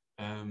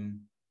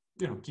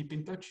 keep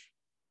in touch.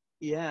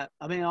 Yeah,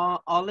 I mean,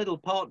 our little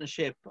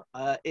partnership,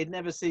 it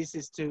never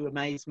ceases to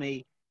amaze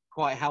me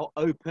quite how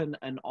open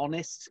and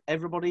honest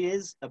everybody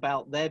is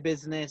about their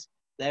business,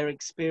 their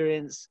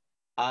experience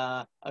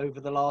over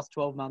the last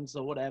 12 months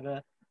or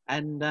whatever.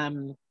 And,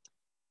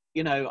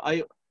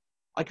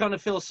 I kind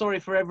of feel sorry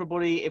for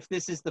everybody if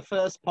this is the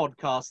first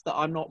podcast that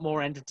I'm not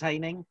more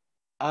entertaining.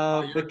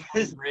 You're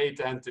doing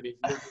great, Anthony.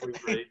 You're doing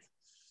great.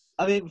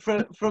 I mean,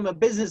 from a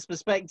business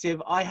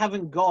perspective, I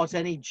haven't got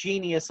any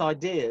genius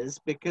ideas,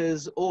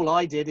 because all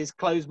I did is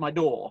close my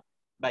door,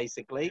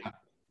 basically.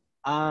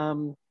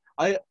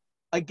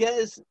 I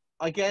guess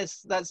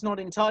that's not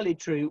entirely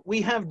true.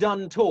 We have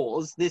done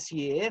tours this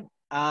year,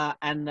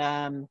 and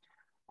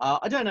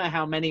I don't know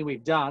how many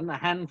we've done, a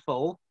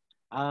handful.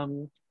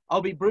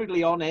 I'll be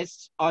brutally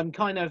honest, I'm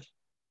kind of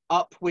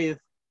up with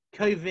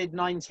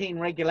COVID-19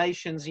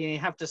 regulations. You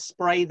have to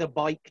spray the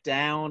bike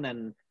down,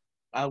 and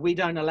we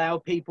don't allow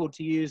people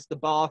to use the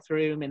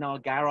bathroom in our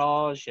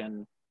garage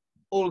and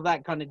all of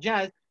that kind of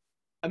jazz.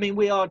 I mean,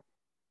 we are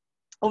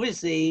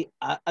obviously,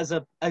 as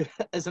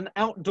an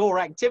outdoor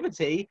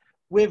activity,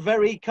 we're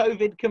very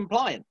COVID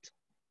compliant.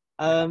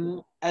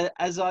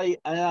 As I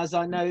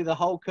know, the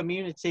whole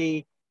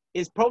community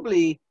is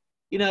probably,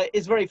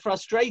 it's very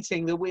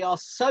frustrating that we are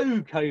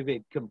so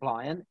COVID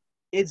compliant.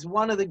 It's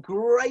one of the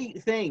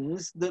great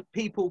things that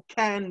people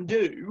can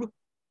do.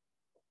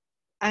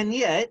 And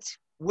yet,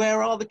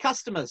 where are the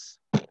customers?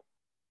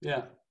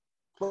 Yeah.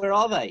 Where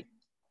are they?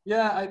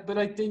 Yeah, but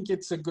I think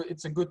it's a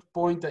good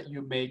point that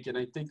you make, and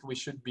I think we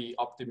should be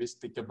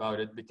optimistic about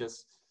it,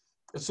 because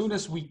as soon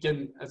as we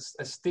can,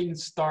 as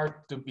things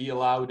start to be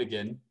allowed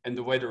again, and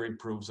the weather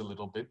improves a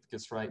little bit,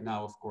 because right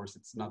now, of course,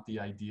 it's not the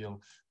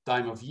ideal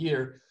time of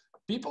year,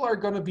 people are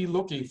going to be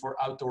looking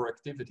for outdoor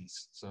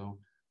activities. So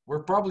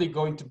we're probably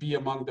going to be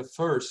among the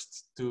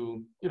first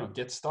to,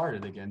 get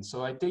started again.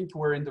 So I think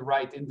we're in the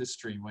right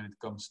industry when it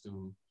comes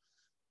to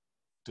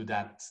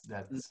that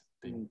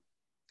thing.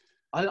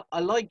 I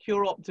like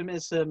your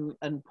optimism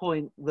and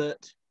point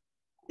that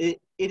it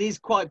is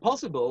quite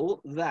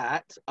possible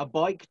that a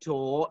bike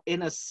tour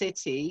in a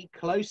city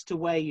close to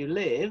where you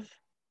live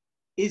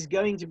is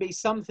going to be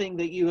something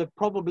that you have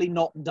probably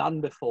not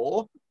done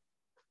before.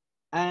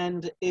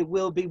 And it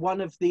will be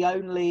one of the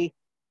only,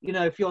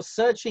 if you're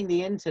searching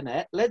the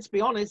internet, let's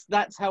be honest,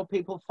 that's how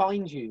people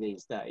find you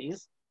these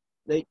days.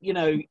 That,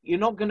 you're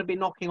not going to be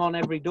knocking on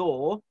every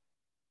door,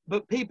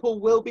 but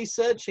people will be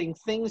searching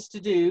things to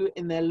do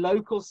in their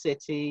local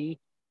city.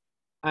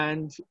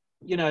 And,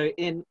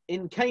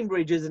 in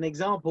Cambridge, as an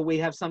example, we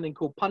have something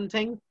called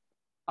punting.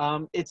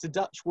 It's a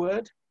Dutch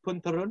word,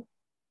 punterun,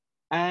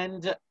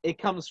 and it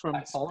comes from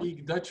I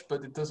speak Dutch,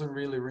 but it doesn't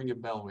really ring a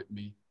bell with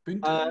me.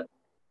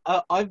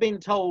 I've been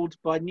told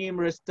by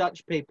numerous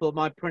Dutch people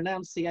my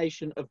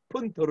pronunciation of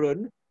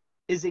punterun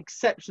is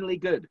exceptionally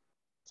good.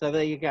 So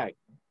there you go.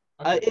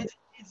 Okay.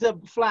 It's a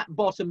flat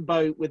bottom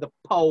boat with a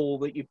pole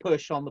that you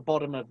push on the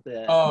bottom of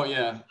the Oh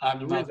yeah, I'm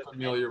not river.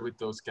 familiar with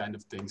those kind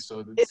of things, so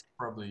It, that's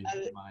probably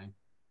my.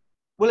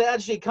 well, it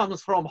actually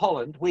comes from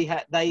Holland.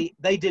 They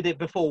did it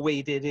before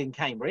we did in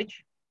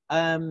Cambridge,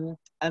 and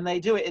they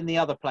do it in the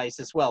other place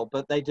as well,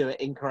 but they do it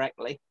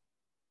incorrectly.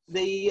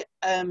 The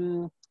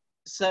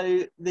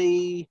so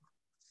the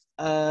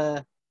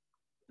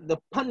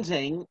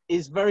punting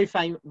is very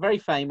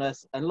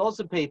famous, and lots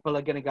of people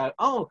are going to go,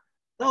 oh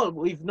no,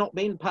 we've not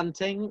been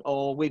punting,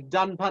 or we've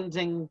done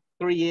punting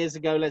 3 years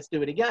ago, let's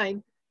do it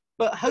again.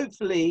 But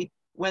hopefully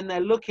when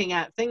they're looking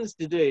at things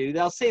to do,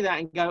 they'll see that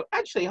and go,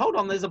 actually, hold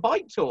on, there's a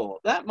bike tour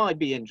that might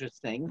be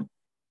interesting.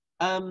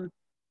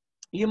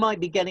 You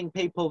might be getting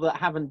people that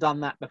haven't done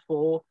that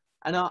before,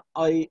 and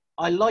I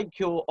like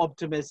your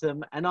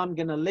optimism, and I'm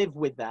going to live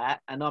with that,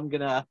 and I'm going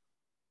to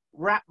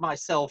wrap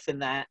myself in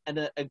that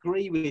and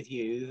agree with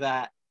you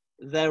that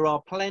there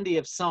are plenty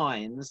of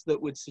signs that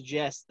would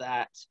suggest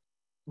that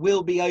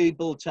we'll be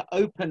able to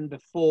open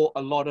before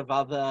a lot of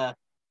other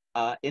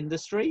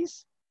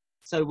industries.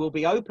 So we'll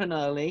be open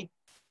early,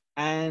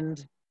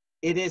 and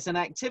it is an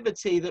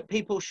activity that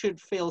people should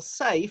feel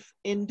safe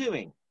in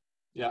doing.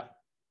 Yeah.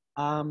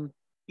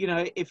 You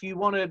know, if you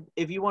want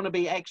to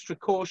be extra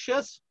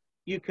cautious,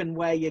 you can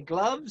wear your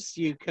gloves,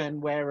 you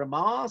can wear a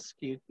mask,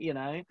 you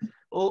know,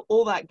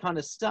 all that kind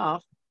of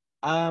stuff.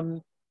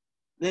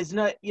 There's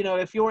no, you know,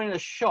 if you're in a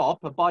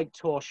shop, a bike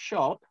tour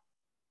shop,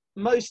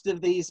 most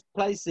of these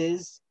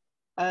places,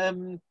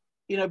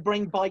 you know,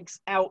 bring bikes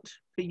out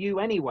for you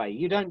anyway.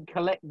 You don't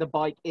collect the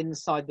bike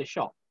inside the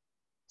shop.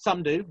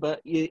 Some do,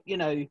 but you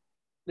know,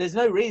 there's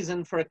no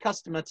reason for a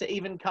customer to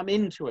even come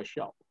into a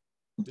shop.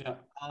 Yeah.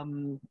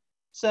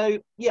 So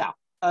yeah,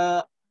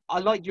 I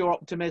like your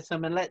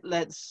optimism, and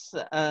let's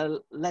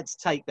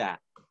take that.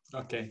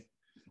 Okay.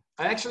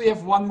 I actually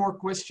have one more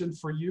question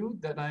for you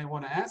that I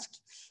want to ask.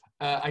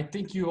 I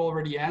think you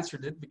already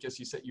answered it because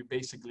you said you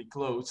basically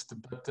closed,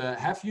 but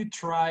have you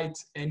tried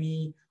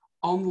any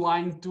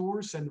online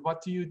tours, and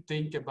what do you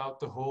think about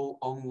the whole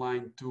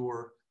online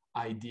tour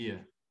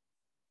idea?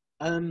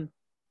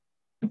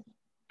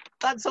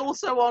 That's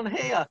also on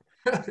here.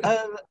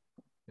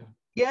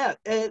 Yeah,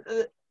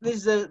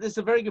 this is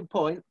a very good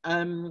point.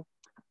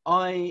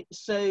 I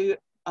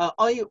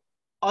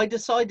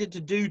decided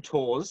to do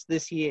tours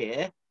this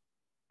year,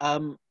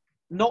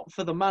 not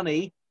for the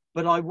money,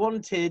 but I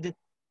wanted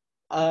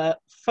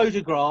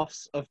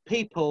photographs of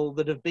people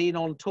that have been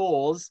on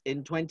tours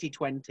in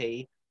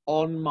 2020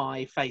 on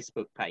my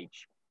Facebook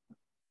page.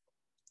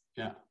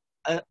 Yeah.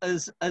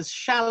 As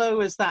shallow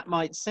as that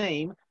might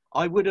seem,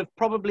 I would have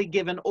probably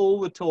given all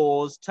the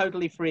tours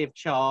totally free of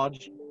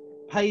charge,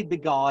 paid the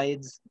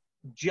guides,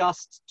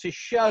 just to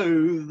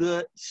show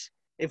that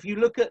if you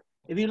look at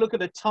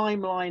a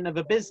timeline of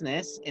a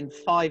business in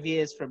 5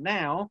 years from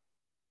now,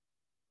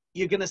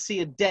 you're going to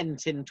see a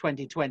dent in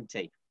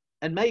 2020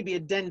 and maybe a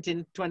dent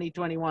in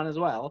 2021 as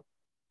well.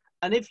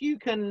 And if you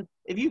can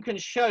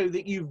show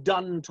that you've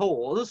done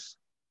tours,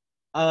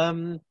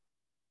 I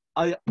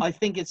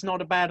think it's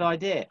not a bad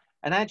idea.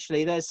 And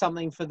actually, there's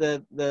something for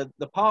the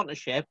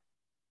partnership.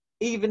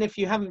 Even if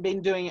you haven't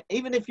been doing it,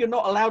 even if you're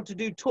not allowed to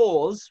do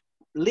tours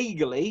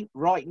legally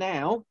right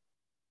now,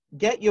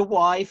 get your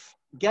wife,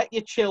 get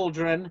your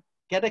children,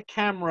 get a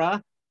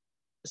camera,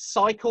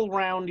 cycle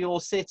round your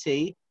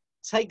city,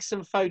 take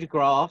some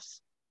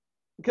photographs,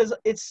 because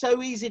it's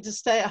so easy to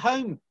stay at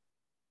home,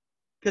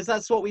 because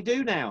that's what we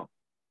do now.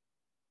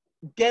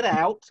 Get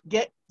out,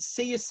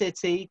 see your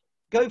city,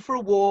 go for a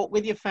walk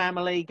with your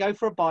family, go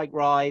for a bike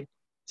ride,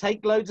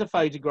 take loads of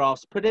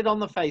photographs, put it on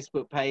the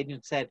Facebook page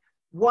and said,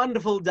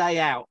 wonderful day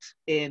out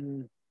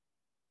in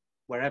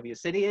wherever your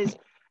city is.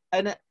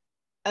 And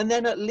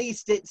then at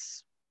least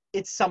it's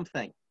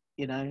something,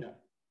 you know.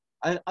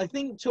 Yeah. I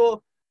think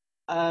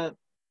I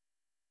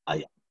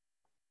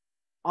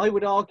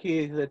would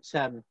argue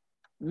that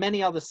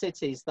many other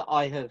cities that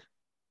I have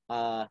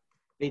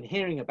been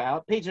hearing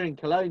about, Peter in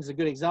Cologne is a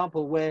good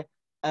example, where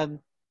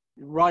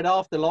right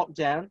after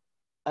lockdown,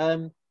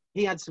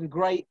 he had some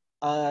great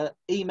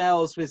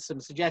emails with some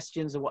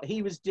suggestions of what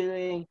he was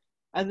doing,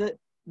 and that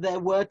there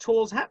were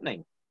tours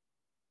happening,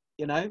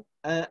 you know,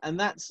 and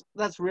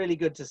that's really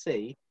good to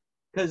see,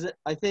 because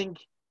I think,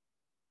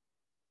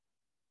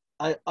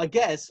 I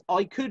guess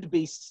I could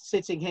be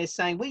sitting here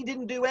saying, we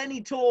didn't do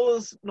any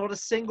tours, not a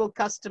single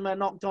customer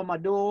knocked on my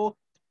door.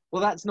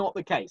 Well, that's not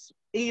the case.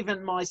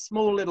 Even my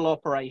small little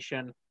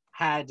operation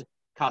had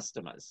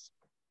customers.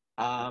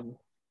 And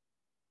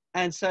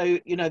so,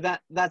 you know,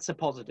 that's a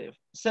positive.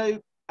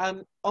 So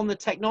on the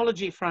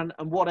technology front,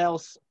 and what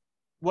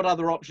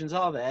other options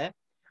are there?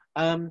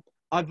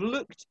 I've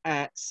looked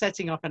at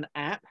setting up an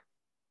app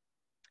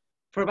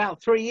for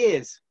about 3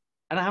 years,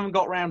 and I haven't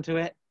got round to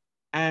it.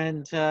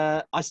 And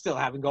I still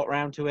haven't got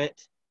round to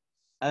it.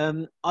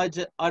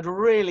 I'd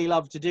really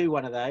love to do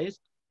one of those.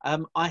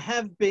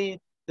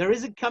 There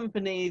is a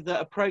company that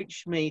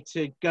approached me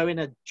to go in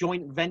a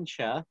joint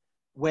venture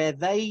where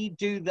they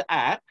do the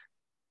app,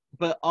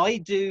 but I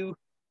do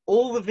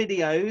all the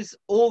videos,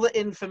 all the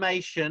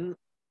information,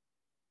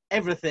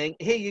 everything.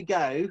 Here you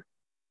go,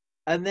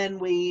 and then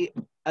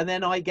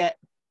I get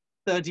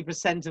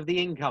 30% of the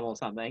income or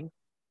something.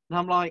 And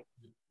I'm like,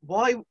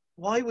 why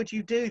would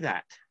you do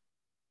that?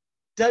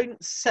 Don't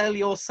sell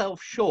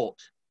yourself short.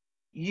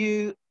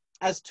 You,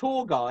 as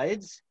tour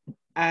guides,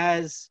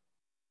 as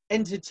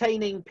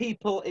entertaining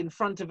people in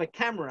front of a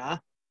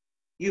camera,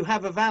 you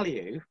have a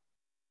value.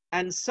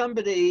 And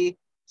somebody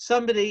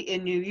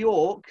in New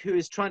York who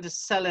is trying to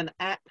sell an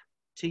app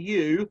to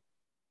you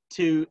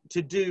to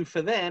do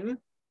for them,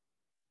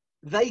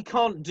 they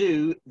can't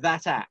do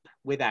that app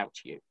without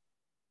you.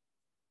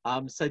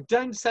 So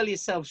don't sell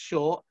yourself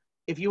short.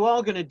 If you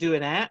are going to do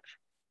an app,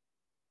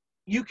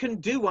 you can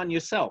do one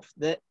yourself.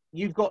 That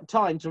you've got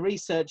time to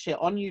research it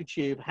on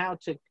YouTube, how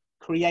to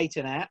create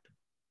an app.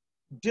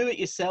 Do it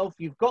yourself.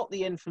 You've got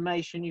the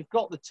information. You've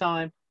got the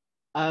time.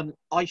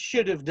 I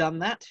should have done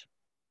that.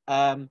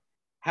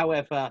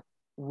 However,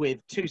 with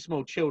 2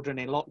 small children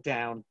in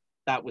lockdown,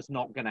 that was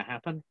not going to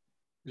happen.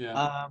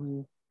 Yeah.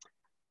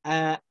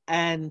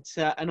 And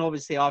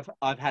obviously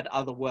I've had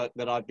other work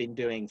that I've been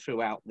doing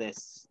throughout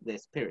this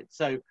period.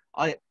 So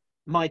I've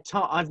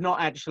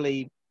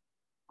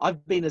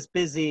been as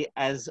busy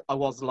as I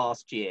was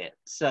last year.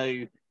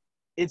 So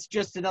it's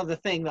just another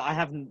thing that I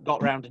haven't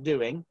got around to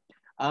doing.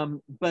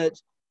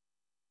 But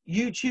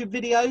YouTube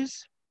videos,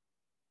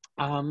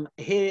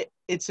 here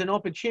it's an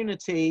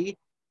opportunity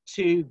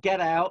to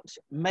get out,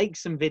 make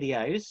some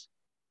videos,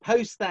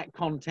 post that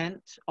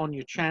content on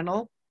your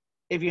channel.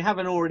 If you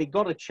haven't already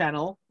got a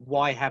channel,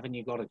 why haven't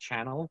you got a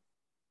channel?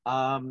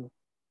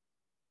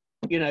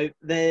 You know,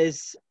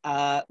 there's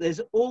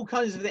all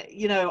kinds of,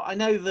 you know, I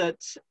know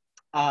that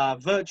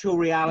virtual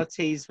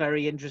reality is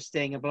very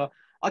interesting. But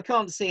I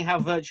can't see how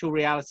virtual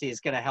reality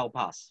is going to help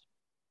us.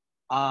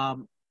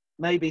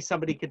 Maybe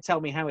somebody could tell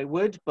me how it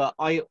would, but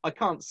I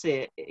can't see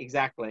it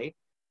exactly.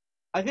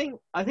 I think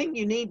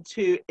you need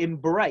to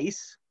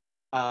embrace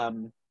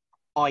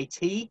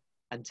IT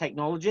and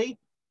technology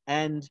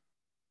and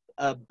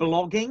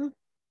blogging.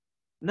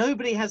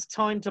 Nobody has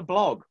time to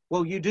blog.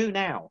 Well, you do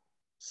now.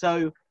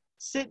 So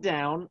sit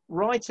down,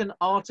 write an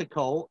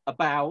article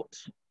about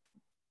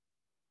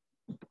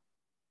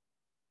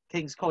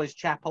King's College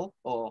Chapel,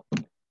 or,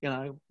 you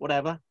know,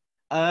 whatever.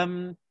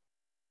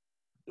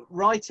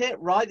 Write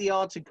the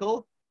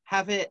article,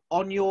 have it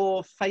on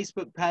your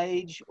Facebook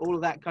page, all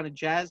of that kind of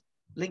jazz.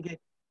 Link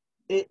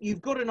it.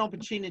 You've got an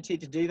opportunity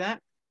to do that.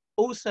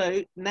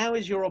 Also, now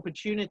is your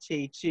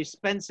opportunity to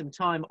spend some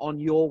time on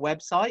your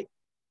website.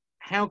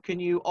 How can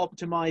you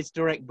optimize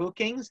direct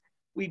bookings?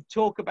 We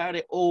talk about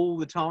it all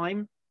the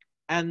time.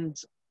 And,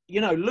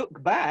 you know,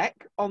 look back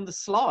on the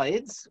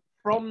slides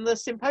from the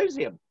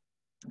symposium.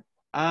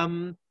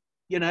 You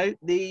know,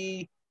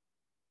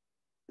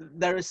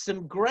 there is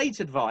some great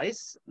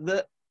advice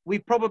that we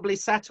probably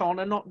sat on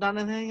and not done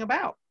anything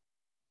about.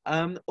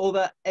 Or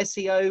the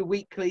SEO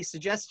weekly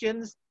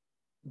suggestions.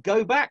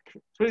 Go back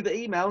through the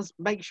emails,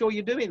 make sure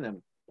you're doing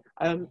them.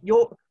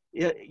 Your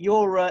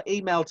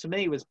email to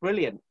me was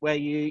brilliant, where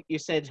you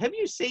said, have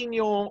you seen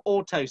your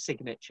auto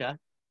signature,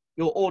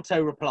 your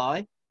auto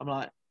reply? I'm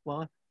like,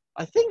 well,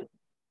 I think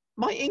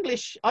my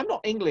English, I'm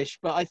not English,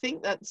 but I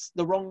think that's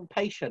the wrong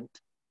patient.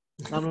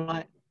 And I'm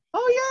like,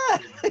 oh yeah.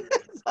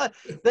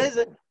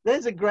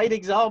 there's a great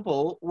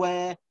example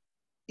where,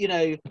 you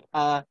know,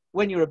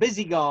 when you're a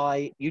busy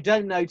guy, you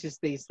don't notice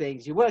these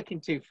things, you're working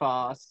too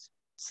fast.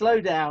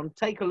 Slow down,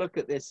 take a look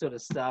at this sort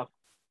of stuff.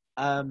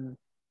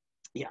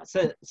 Yeah,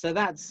 so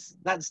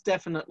that's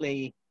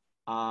definitely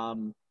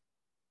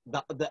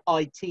the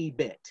IT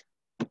bit.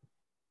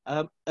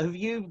 Have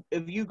you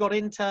got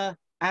into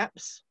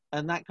apps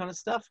and that kind of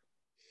stuff?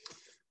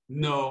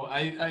 No,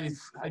 I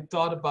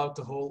thought about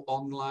the whole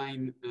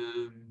online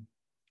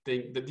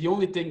thing. The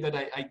only thing that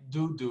I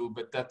do,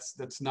 but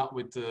that's not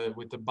with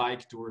the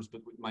bike tours,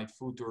 but with my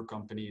food tour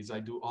company, is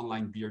I do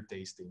online beer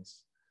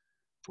tastings,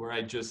 where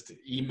I just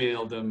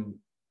email them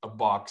a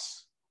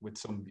box with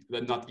some,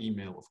 not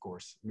email, of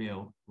course,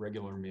 mail,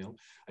 regular mail.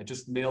 I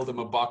just mail them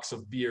a box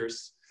of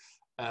beers,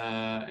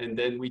 and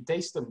then we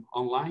taste them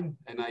online.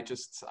 And I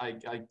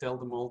tell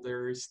them all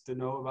there is to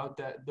know about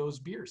those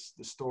beers,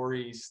 the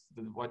stories,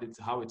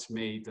 how it's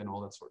made, and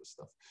all that sort of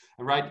stuff.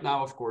 And right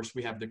now, of course,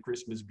 we have the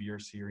Christmas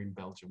beers here in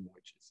Belgium,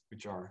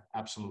 which are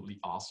absolutely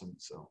awesome.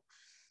 So,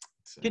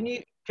 can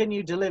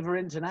you deliver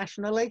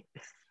internationally?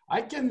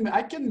 I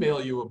can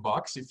mail you a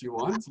box if you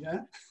want.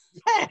 Yeah.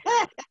 Yeah.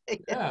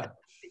 Yeah.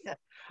 Yeah.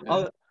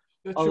 That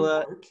should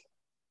work.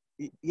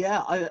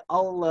 Yeah,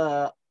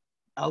 I'll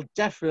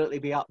definitely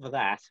be up for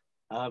that.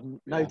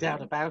 No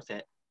doubt about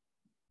it.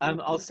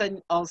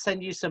 I'll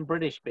send you some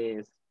British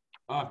beers.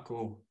 Ah,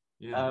 cool.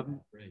 Yeah.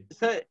 Great.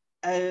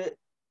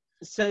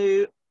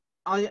 So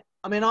I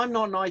mean, I'm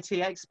not an IT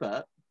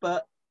expert,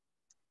 but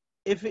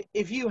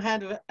if you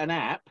had an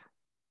app,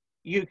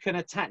 you can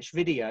attach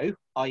video,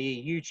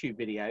 i.e. YouTube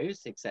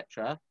videos,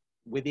 etc.,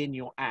 within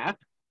your app.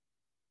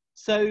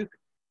 So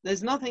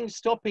there's nothing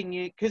stopping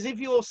you, because if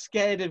you're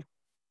scared of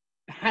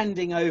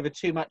handing over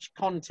too much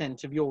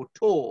content of your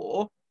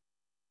tour,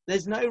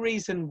 there's no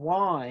reason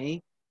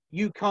why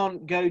you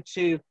can't go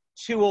to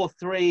 2 or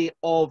 3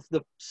 of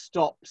the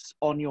stops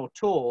on your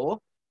tour,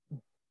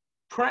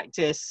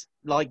 practice,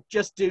 like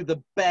just do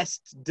the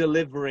best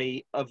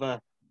delivery of a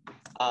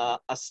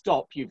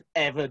stop you've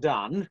ever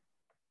done.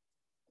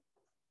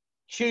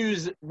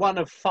 Choose one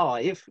of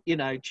 5, you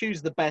know,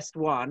 choose the best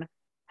one,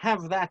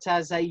 have that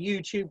as a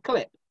YouTube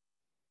clip.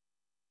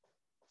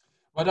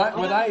 What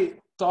I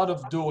thought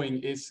of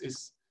doing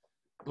is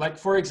like,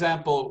 for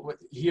example,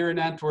 here in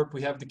Antwerp,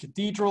 we have the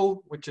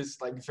cathedral, which is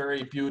like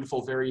very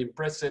beautiful, very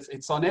impressive.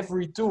 It's on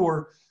every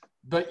tour,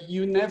 but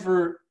you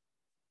never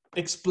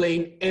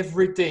explain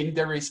everything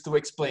there is to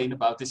explain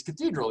about this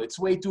cathedral. It's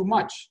way too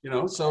much, you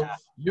know? So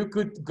you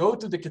could go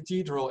to the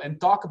cathedral and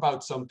talk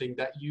about something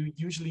that you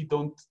usually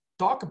don't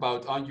talk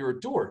about on your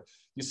tour.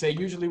 You say,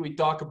 usually we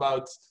talk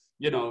about,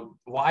 you know,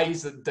 why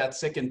is it that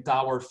second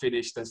tower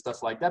finished and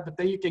stuff like that. But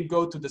then you can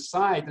go to the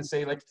side and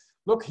say, like,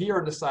 look, here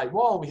on the side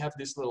wall, we have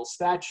this little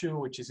statue,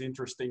 which is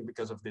interesting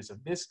because of this and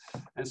this,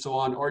 and so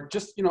on. Or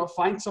just, you know,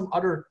 find some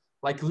other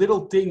like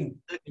little thing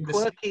in the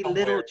quirky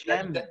little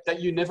gem that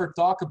you never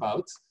talk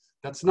about.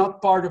 That's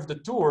not part of the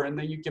tour. And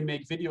then you can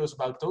make videos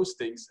about those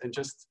things and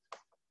just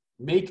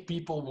make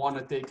people want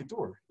to take a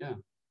tour. Yeah.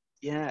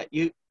 Yeah,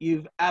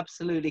 you've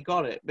absolutely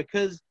got it,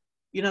 because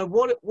you know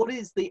what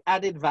is the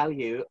added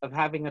value of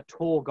having a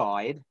tour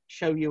guide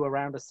show you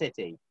around a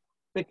city?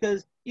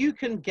 Because you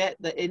can get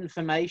the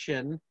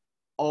information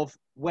of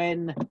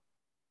when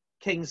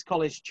King's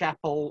College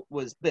Chapel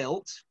was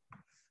built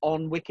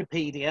on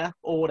Wikipedia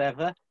or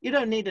whatever. You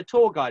don't need a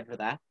tour guide for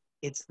that.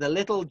 It's the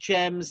little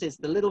gems, it's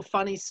the little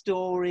funny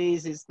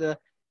stories,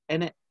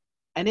 and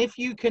if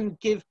you can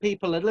give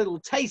people a little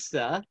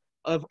taster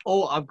of,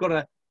 oh, I've got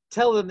to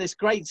tell them this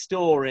great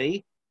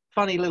story,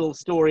 funny little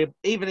story,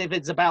 even if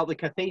it's about the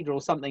cathedral,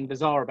 something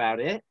bizarre about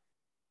it.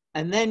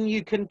 And then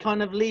you can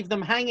kind of leave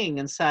them hanging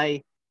and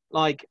say,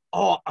 like,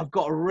 oh, I've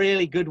got a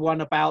really good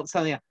one about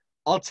something.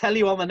 I'll tell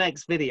you on the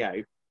next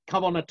video.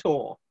 Come on a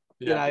tour,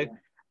 you know?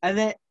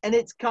 And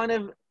it's kind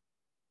of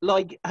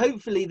like,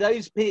 hopefully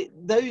those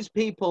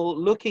people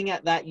looking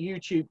at that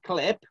YouTube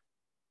clip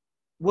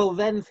will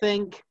then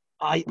think,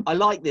 I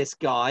like this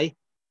guy.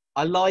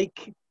 I'd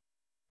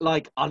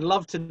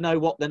love to know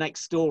what the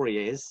next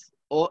story is.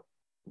 Or,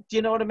 do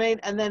you know what I mean?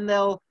 And then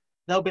they'll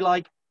be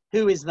like,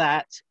 who is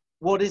that?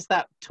 What is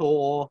that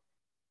tour?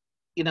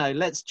 You know,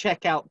 let's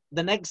check out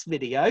the next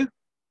video.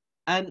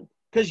 And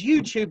because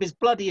YouTube is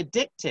bloody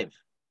addictive.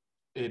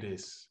 It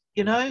is.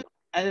 You know,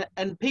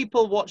 and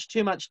people watch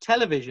too much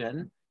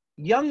television.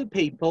 Young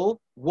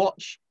people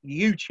watch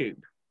YouTube.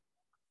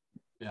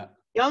 Yeah.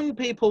 Young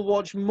people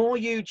watch more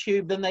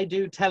YouTube than they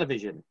do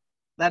television.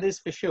 That is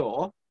for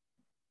sure.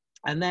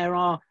 And there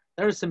are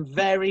some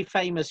very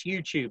famous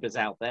YouTubers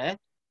out there.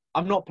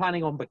 I'm not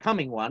planning on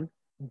becoming one,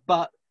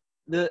 but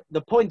the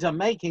point I'm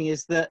making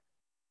is that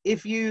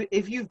if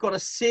you've got a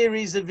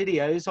series of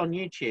videos on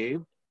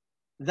YouTube,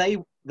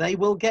 they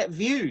will get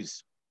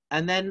views,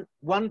 and then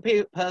one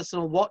person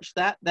will watch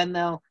that, then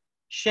they'll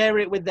share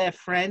it with their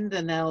friend,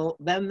 and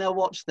then they'll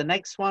watch the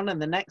next one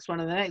and the next one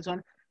and the next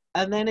one,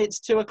 and then it's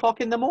 2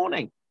 o'clock in the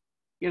morning,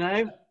 you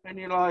know, and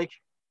you're like,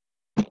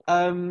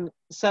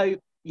 so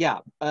yeah,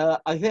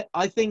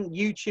 I think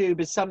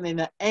YouTube is something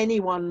that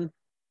anyone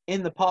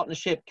in the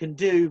partnership can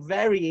do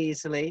very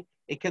easily.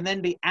 It can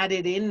then be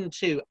added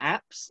into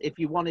apps if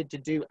you wanted to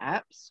do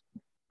apps.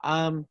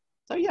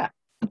 So yeah.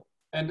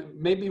 And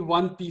maybe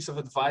one piece of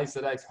advice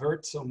that I've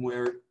heard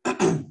somewhere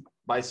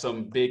by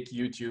some big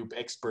YouTube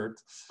expert,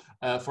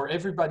 for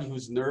everybody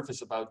who's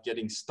nervous about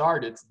getting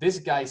started, this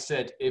guy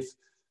said, if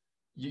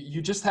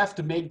you just have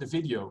to make the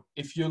video.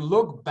 If you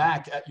look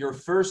back at your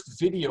first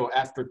video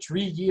after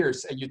 3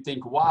 years and you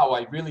think, wow,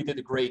 I really did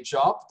a great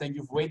job, then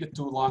you've waited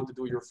too long to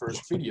do your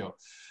first video.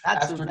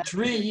 After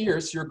 3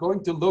 years, you're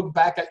going to look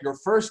back at your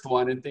first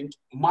one and think,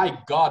 my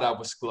God, I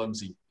was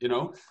clumsy, you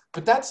know?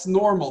 But that's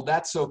normal,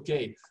 that's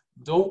okay.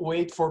 Don't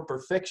wait for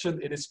perfection.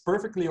 It is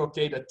perfectly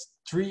okay that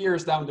 3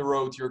 years down the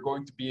road, you're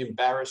going to be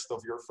embarrassed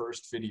of your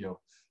first video.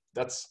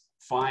 That's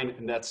fine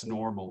and that's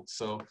normal.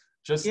 So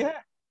just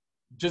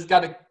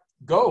gotta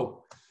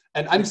go.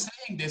 And I'm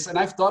saying this, and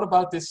I've thought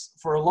about this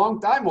for a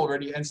long time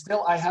already, and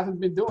still I haven't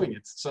been doing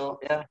it. So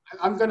yeah,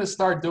 I'm going to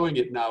start doing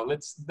it now.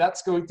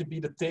 That's going to be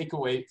the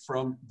takeaway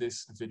from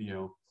this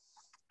video.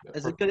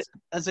 That's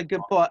a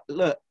good point.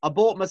 Look, I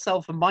bought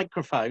myself a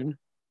microphone,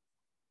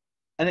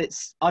 and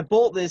I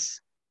bought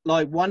this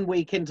like 1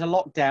 week into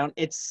lockdown.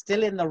 It's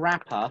still in the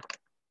wrapper.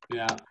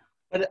 Yeah.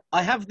 But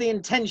I have the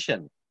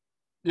intention.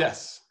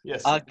 Yes.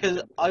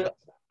 Because I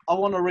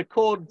want to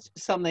record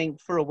something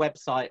for a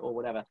website or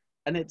whatever.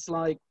 And it's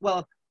like,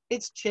 well,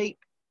 it's cheap.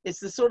 It's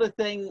the sort of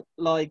thing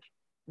like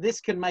this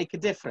can make a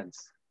difference.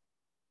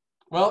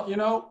 Well, you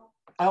know,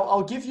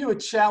 I'll give you a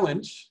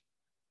challenge,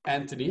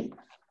 Anthony,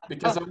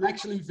 because I'm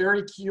actually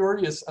very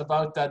curious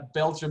about that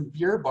Belgian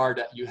beer bar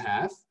that you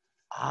have.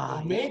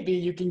 So maybe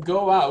you can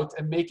go out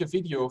and make a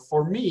video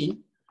for me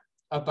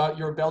about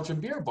your Belgian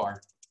beer bar.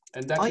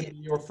 And that could be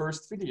your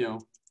first video.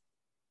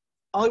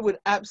 I would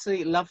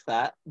absolutely love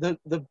that.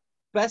 The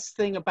best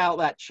thing about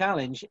that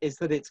challenge is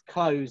that it's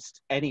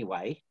closed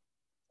anyway.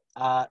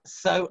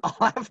 So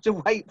I'll have to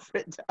wait for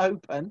it to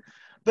open.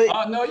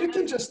 But No, you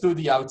can just do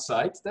the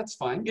outside. That's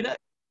fine.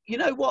 you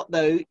know what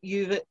though?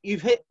 You've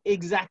hit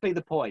exactly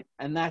the point,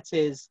 and that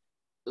is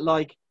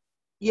like,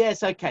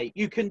 yes, okay,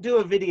 you can do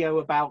a video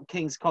about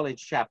King's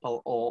College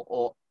Chapel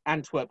or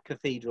Antwerp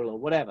Cathedral or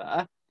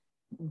whatever,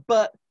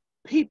 but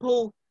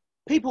people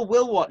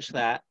will watch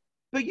that.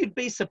 But you'd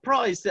be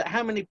surprised at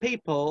how many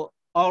people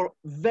are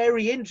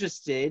very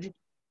interested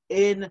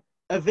in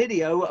a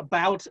video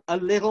about a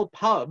little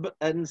pub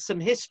and some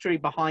history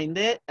behind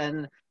it.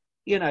 And,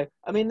 you know,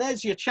 I mean,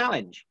 there's your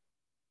challenge.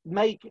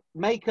 Make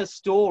a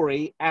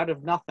story out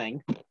of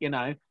nothing. You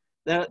know,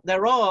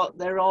 there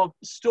are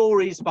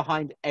stories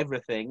behind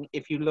everything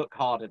if you look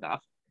hard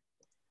enough.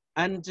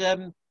 And,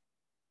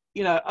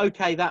 you know,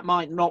 okay, that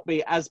might not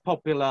be as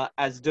popular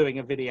as doing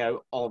a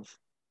video of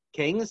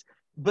Kings,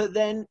 but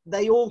then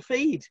they all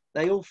feed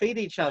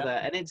each other,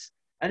 and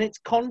it's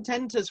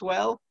content as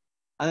well.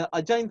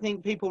 I don't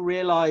think people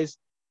realize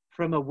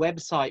from a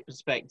website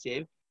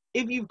perspective,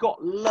 if you've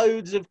got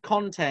loads of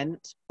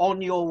content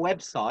on your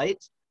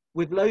website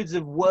with loads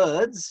of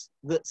words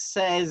that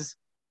says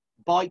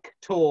bike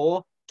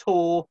tour,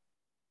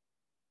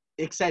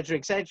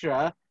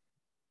 etc.,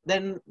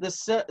 then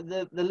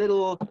the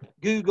little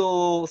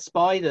Google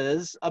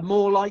spiders are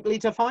more likely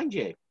to find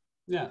you.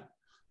 Yeah.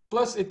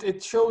 Plus,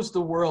 it shows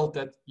the world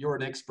that you're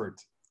an expert.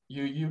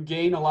 You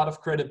gain a lot of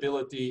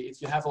credibility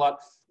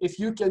if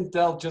you can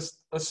tell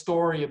just a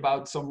story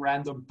about some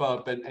random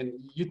pub and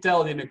you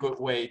tell it in a good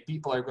way.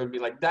 People are going to be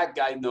like, that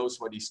guy knows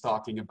what he's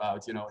talking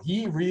about. You know,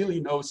 he really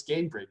knows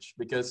Cambridge,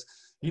 because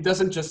he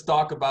doesn't just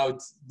talk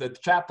about the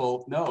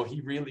chapel. No,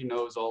 he really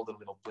knows all the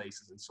little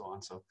places and so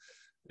on. So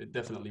it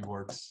definitely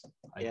works,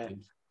 I think.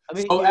 I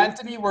mean, so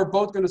Anthony, we're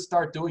both going to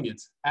start doing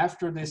it.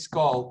 After this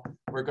call,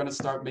 we're going to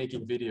start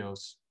making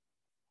videos.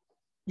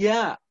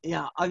 Yeah.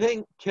 I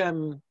think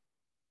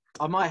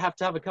I might have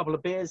to have a couple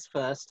of beers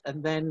first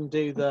and then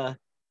do the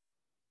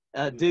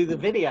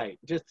video,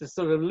 just to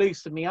sort of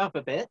loosen me up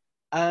a bit.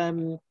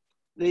 I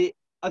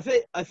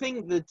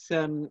think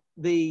that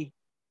the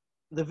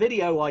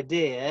video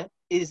idea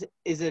is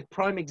a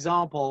prime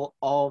example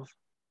of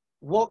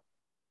what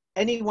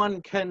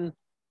anyone can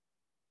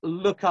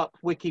look up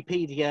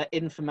Wikipedia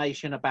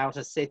information about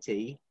a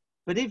city,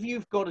 but if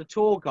you've got a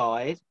tour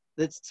guide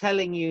that's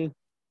telling you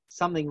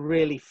something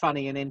really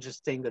funny and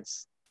interesting,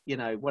 that's, you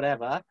know,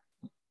 whatever,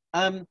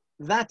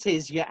 that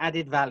is your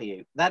added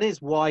value. That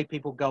is why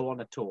people go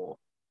on a tour.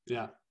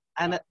 Yeah.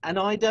 And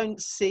I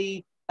don't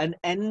see an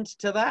end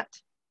to that,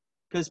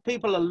 because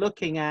people are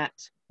looking at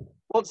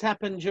what's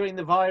happened during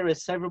the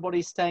virus.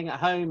 Everybody's staying at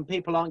home.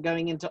 People aren't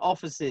going into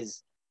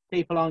offices.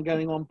 People aren't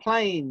going on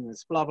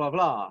planes, blah, blah,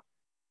 blah.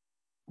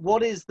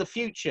 What is the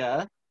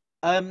future?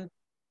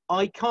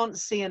 I can't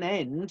see an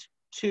end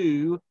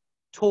to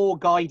tour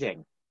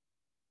guiding.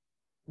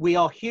 We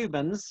are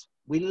humans.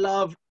 We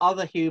love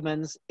other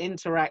humans,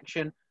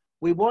 interaction.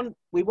 We want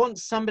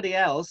somebody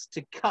else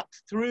to cut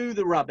through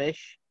the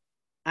rubbish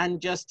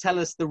and just tell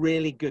us the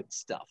really good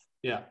stuff.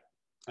 Yeah.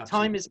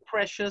 Absolutely. Time is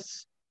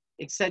precious,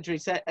 etc.,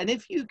 etc. And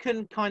if you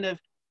can kind of,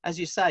 as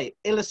you say,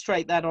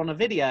 illustrate that on a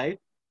video,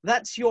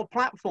 that's your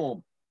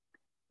platform.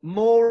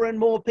 More and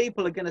more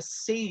people are going to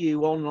see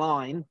you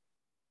online.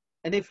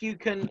 And if you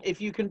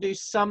can do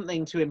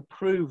something to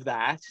improve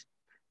that,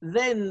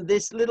 then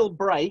this little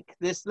break,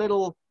 this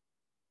little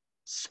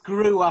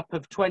screw up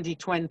of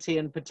 2020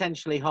 and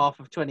potentially half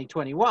of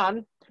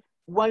 2021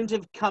 won't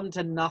have come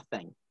to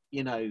nothing.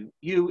 You know,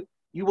 you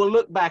will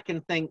look back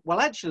and think, well,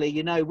 actually,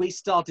 you know, we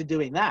started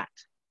doing that,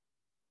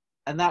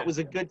 and that was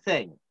a good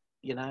thing,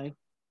 you know.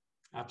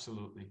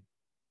 Absolutely.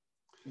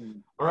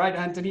 All right,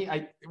 Anthony,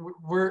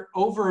 we're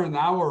over an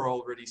hour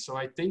already, so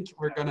I think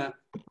we're gonna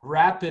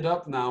wrap it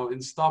up now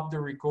and stop the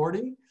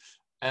recording,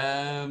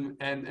 and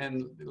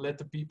let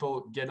the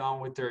people get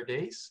on with their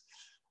days.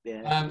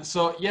 Yeah.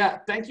 So yeah,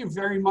 thank you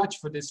very much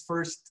for this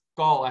first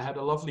call. I had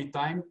a lovely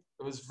time.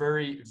 It was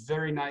very,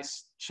 very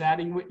nice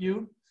chatting with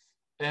you.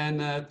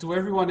 And to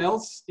everyone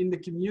else in the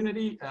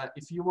community,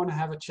 if you want to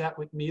have a chat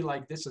with me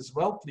like this as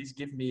well, please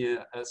give me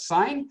a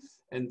sign,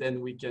 and then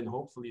we can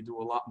hopefully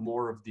do a lot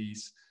more of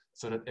these,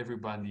 so that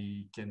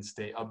everybody can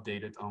stay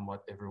updated on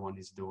what everyone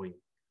is doing.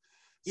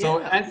 So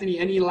yeah. Anthony,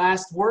 any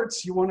last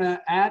words you want to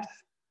add?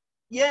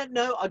 Yeah,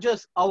 no,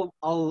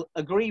 I'll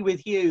agree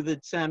with you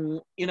that,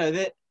 you know,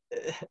 that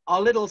our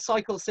little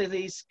Cycle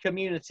Cities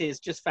community is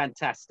just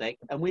fantastic.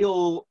 And we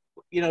all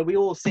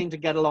seem to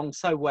get along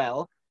so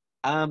well.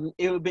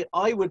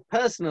 I would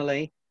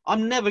personally,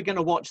 I'm never going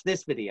to watch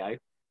this video,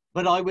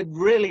 but I would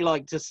really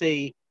like to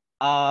see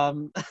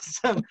some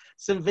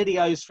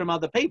videos from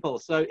other people.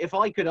 So if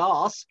I could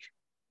ask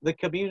the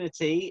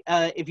community,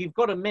 if you've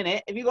got a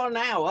minute, if you've got an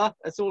hour,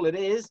 that's all it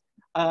is,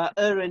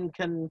 Erwin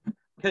can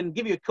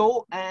give you a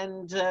call,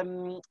 and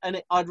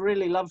I'd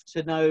really love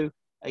to know,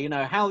 you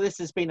know, how this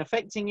has been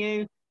affecting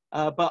you.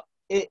 But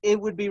it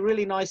would be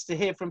really nice to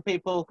hear from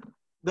people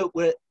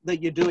that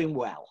you're doing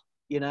well,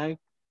 you know.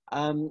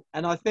 And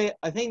I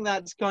think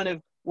that's kind of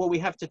what we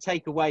have to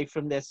take away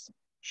from this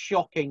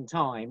shocking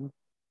time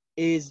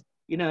is,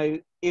 you know,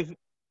 if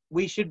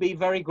we should be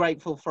very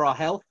grateful for our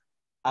health.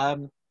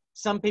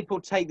 Some people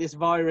take this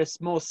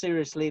virus more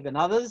seriously than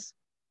others.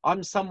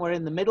 I'm somewhere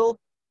in the middle.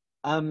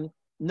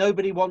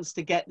 Nobody wants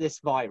to get this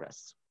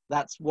virus.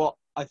 That's what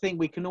I think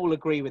we can all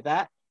agree with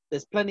that.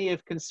 There's plenty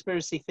of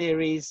conspiracy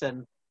theories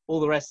and all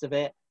the rest of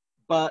it,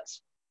 but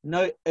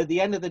no, at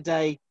the end of the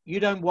day, you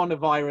don't want a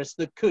virus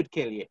that could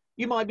kill you.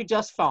 You might be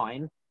just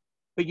fine,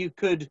 but you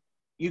could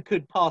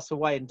pass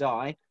away and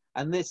die.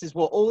 And this is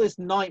what all this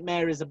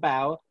nightmare is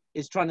about,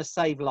 is trying to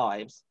save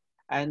lives.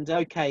 And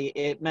okay,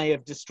 it may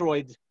have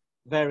destroyed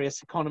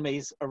various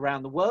economies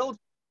around the world,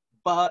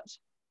 but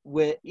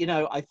we're, you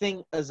know, I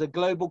think as a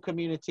global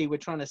community, we're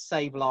trying to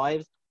save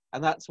lives.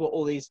 And that's what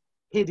all these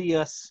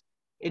hideous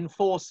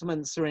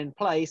enforcements are in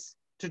place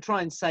to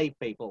try and save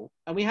people.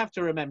 And we have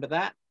to remember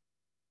that.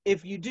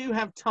 If you do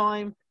have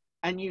time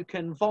and you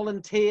can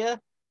volunteer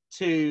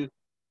to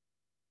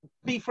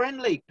be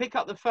friendly, pick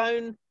up the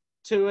phone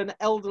to an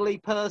elderly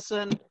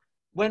person.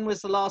 When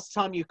was the last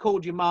time you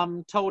called your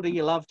mum, told her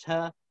you loved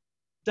her?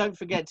 Don't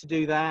forget to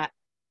do that.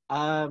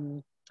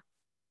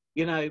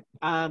 You know,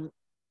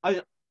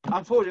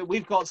 unfortunately,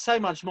 we've got so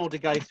much more to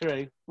go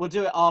through. We'll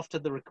do it after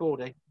the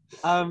recording.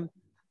 I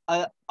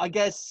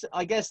guess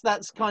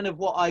that's kind of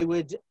what I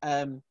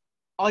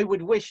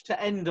would wish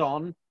to end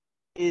on,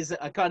 is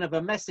a kind of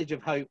a message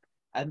of hope,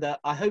 and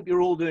I hope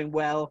you're all doing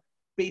well.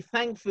 Be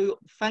thankful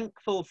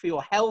for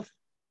your health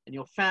and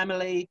your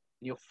family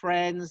and your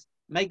friends.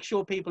 Make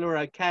sure people are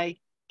okay.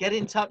 Get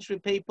in touch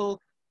with people.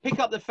 Pick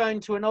up the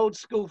phone to an old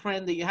school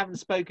friend that you haven't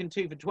spoken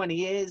to for 20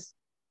 years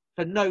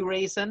for no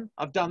reason.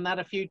 I've done that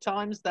a few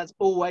times. That's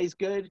always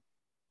good.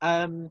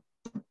 And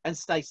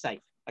stay safe.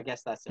 I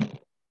guess that's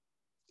it.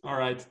 All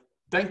right.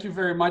 Thank you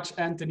very much,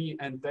 Anthony.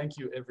 And thank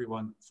you,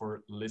 everyone,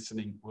 for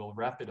listening. We'll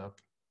wrap it up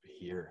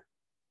here.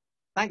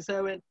 Thanks,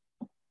 Erwin.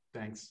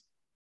 Thanks.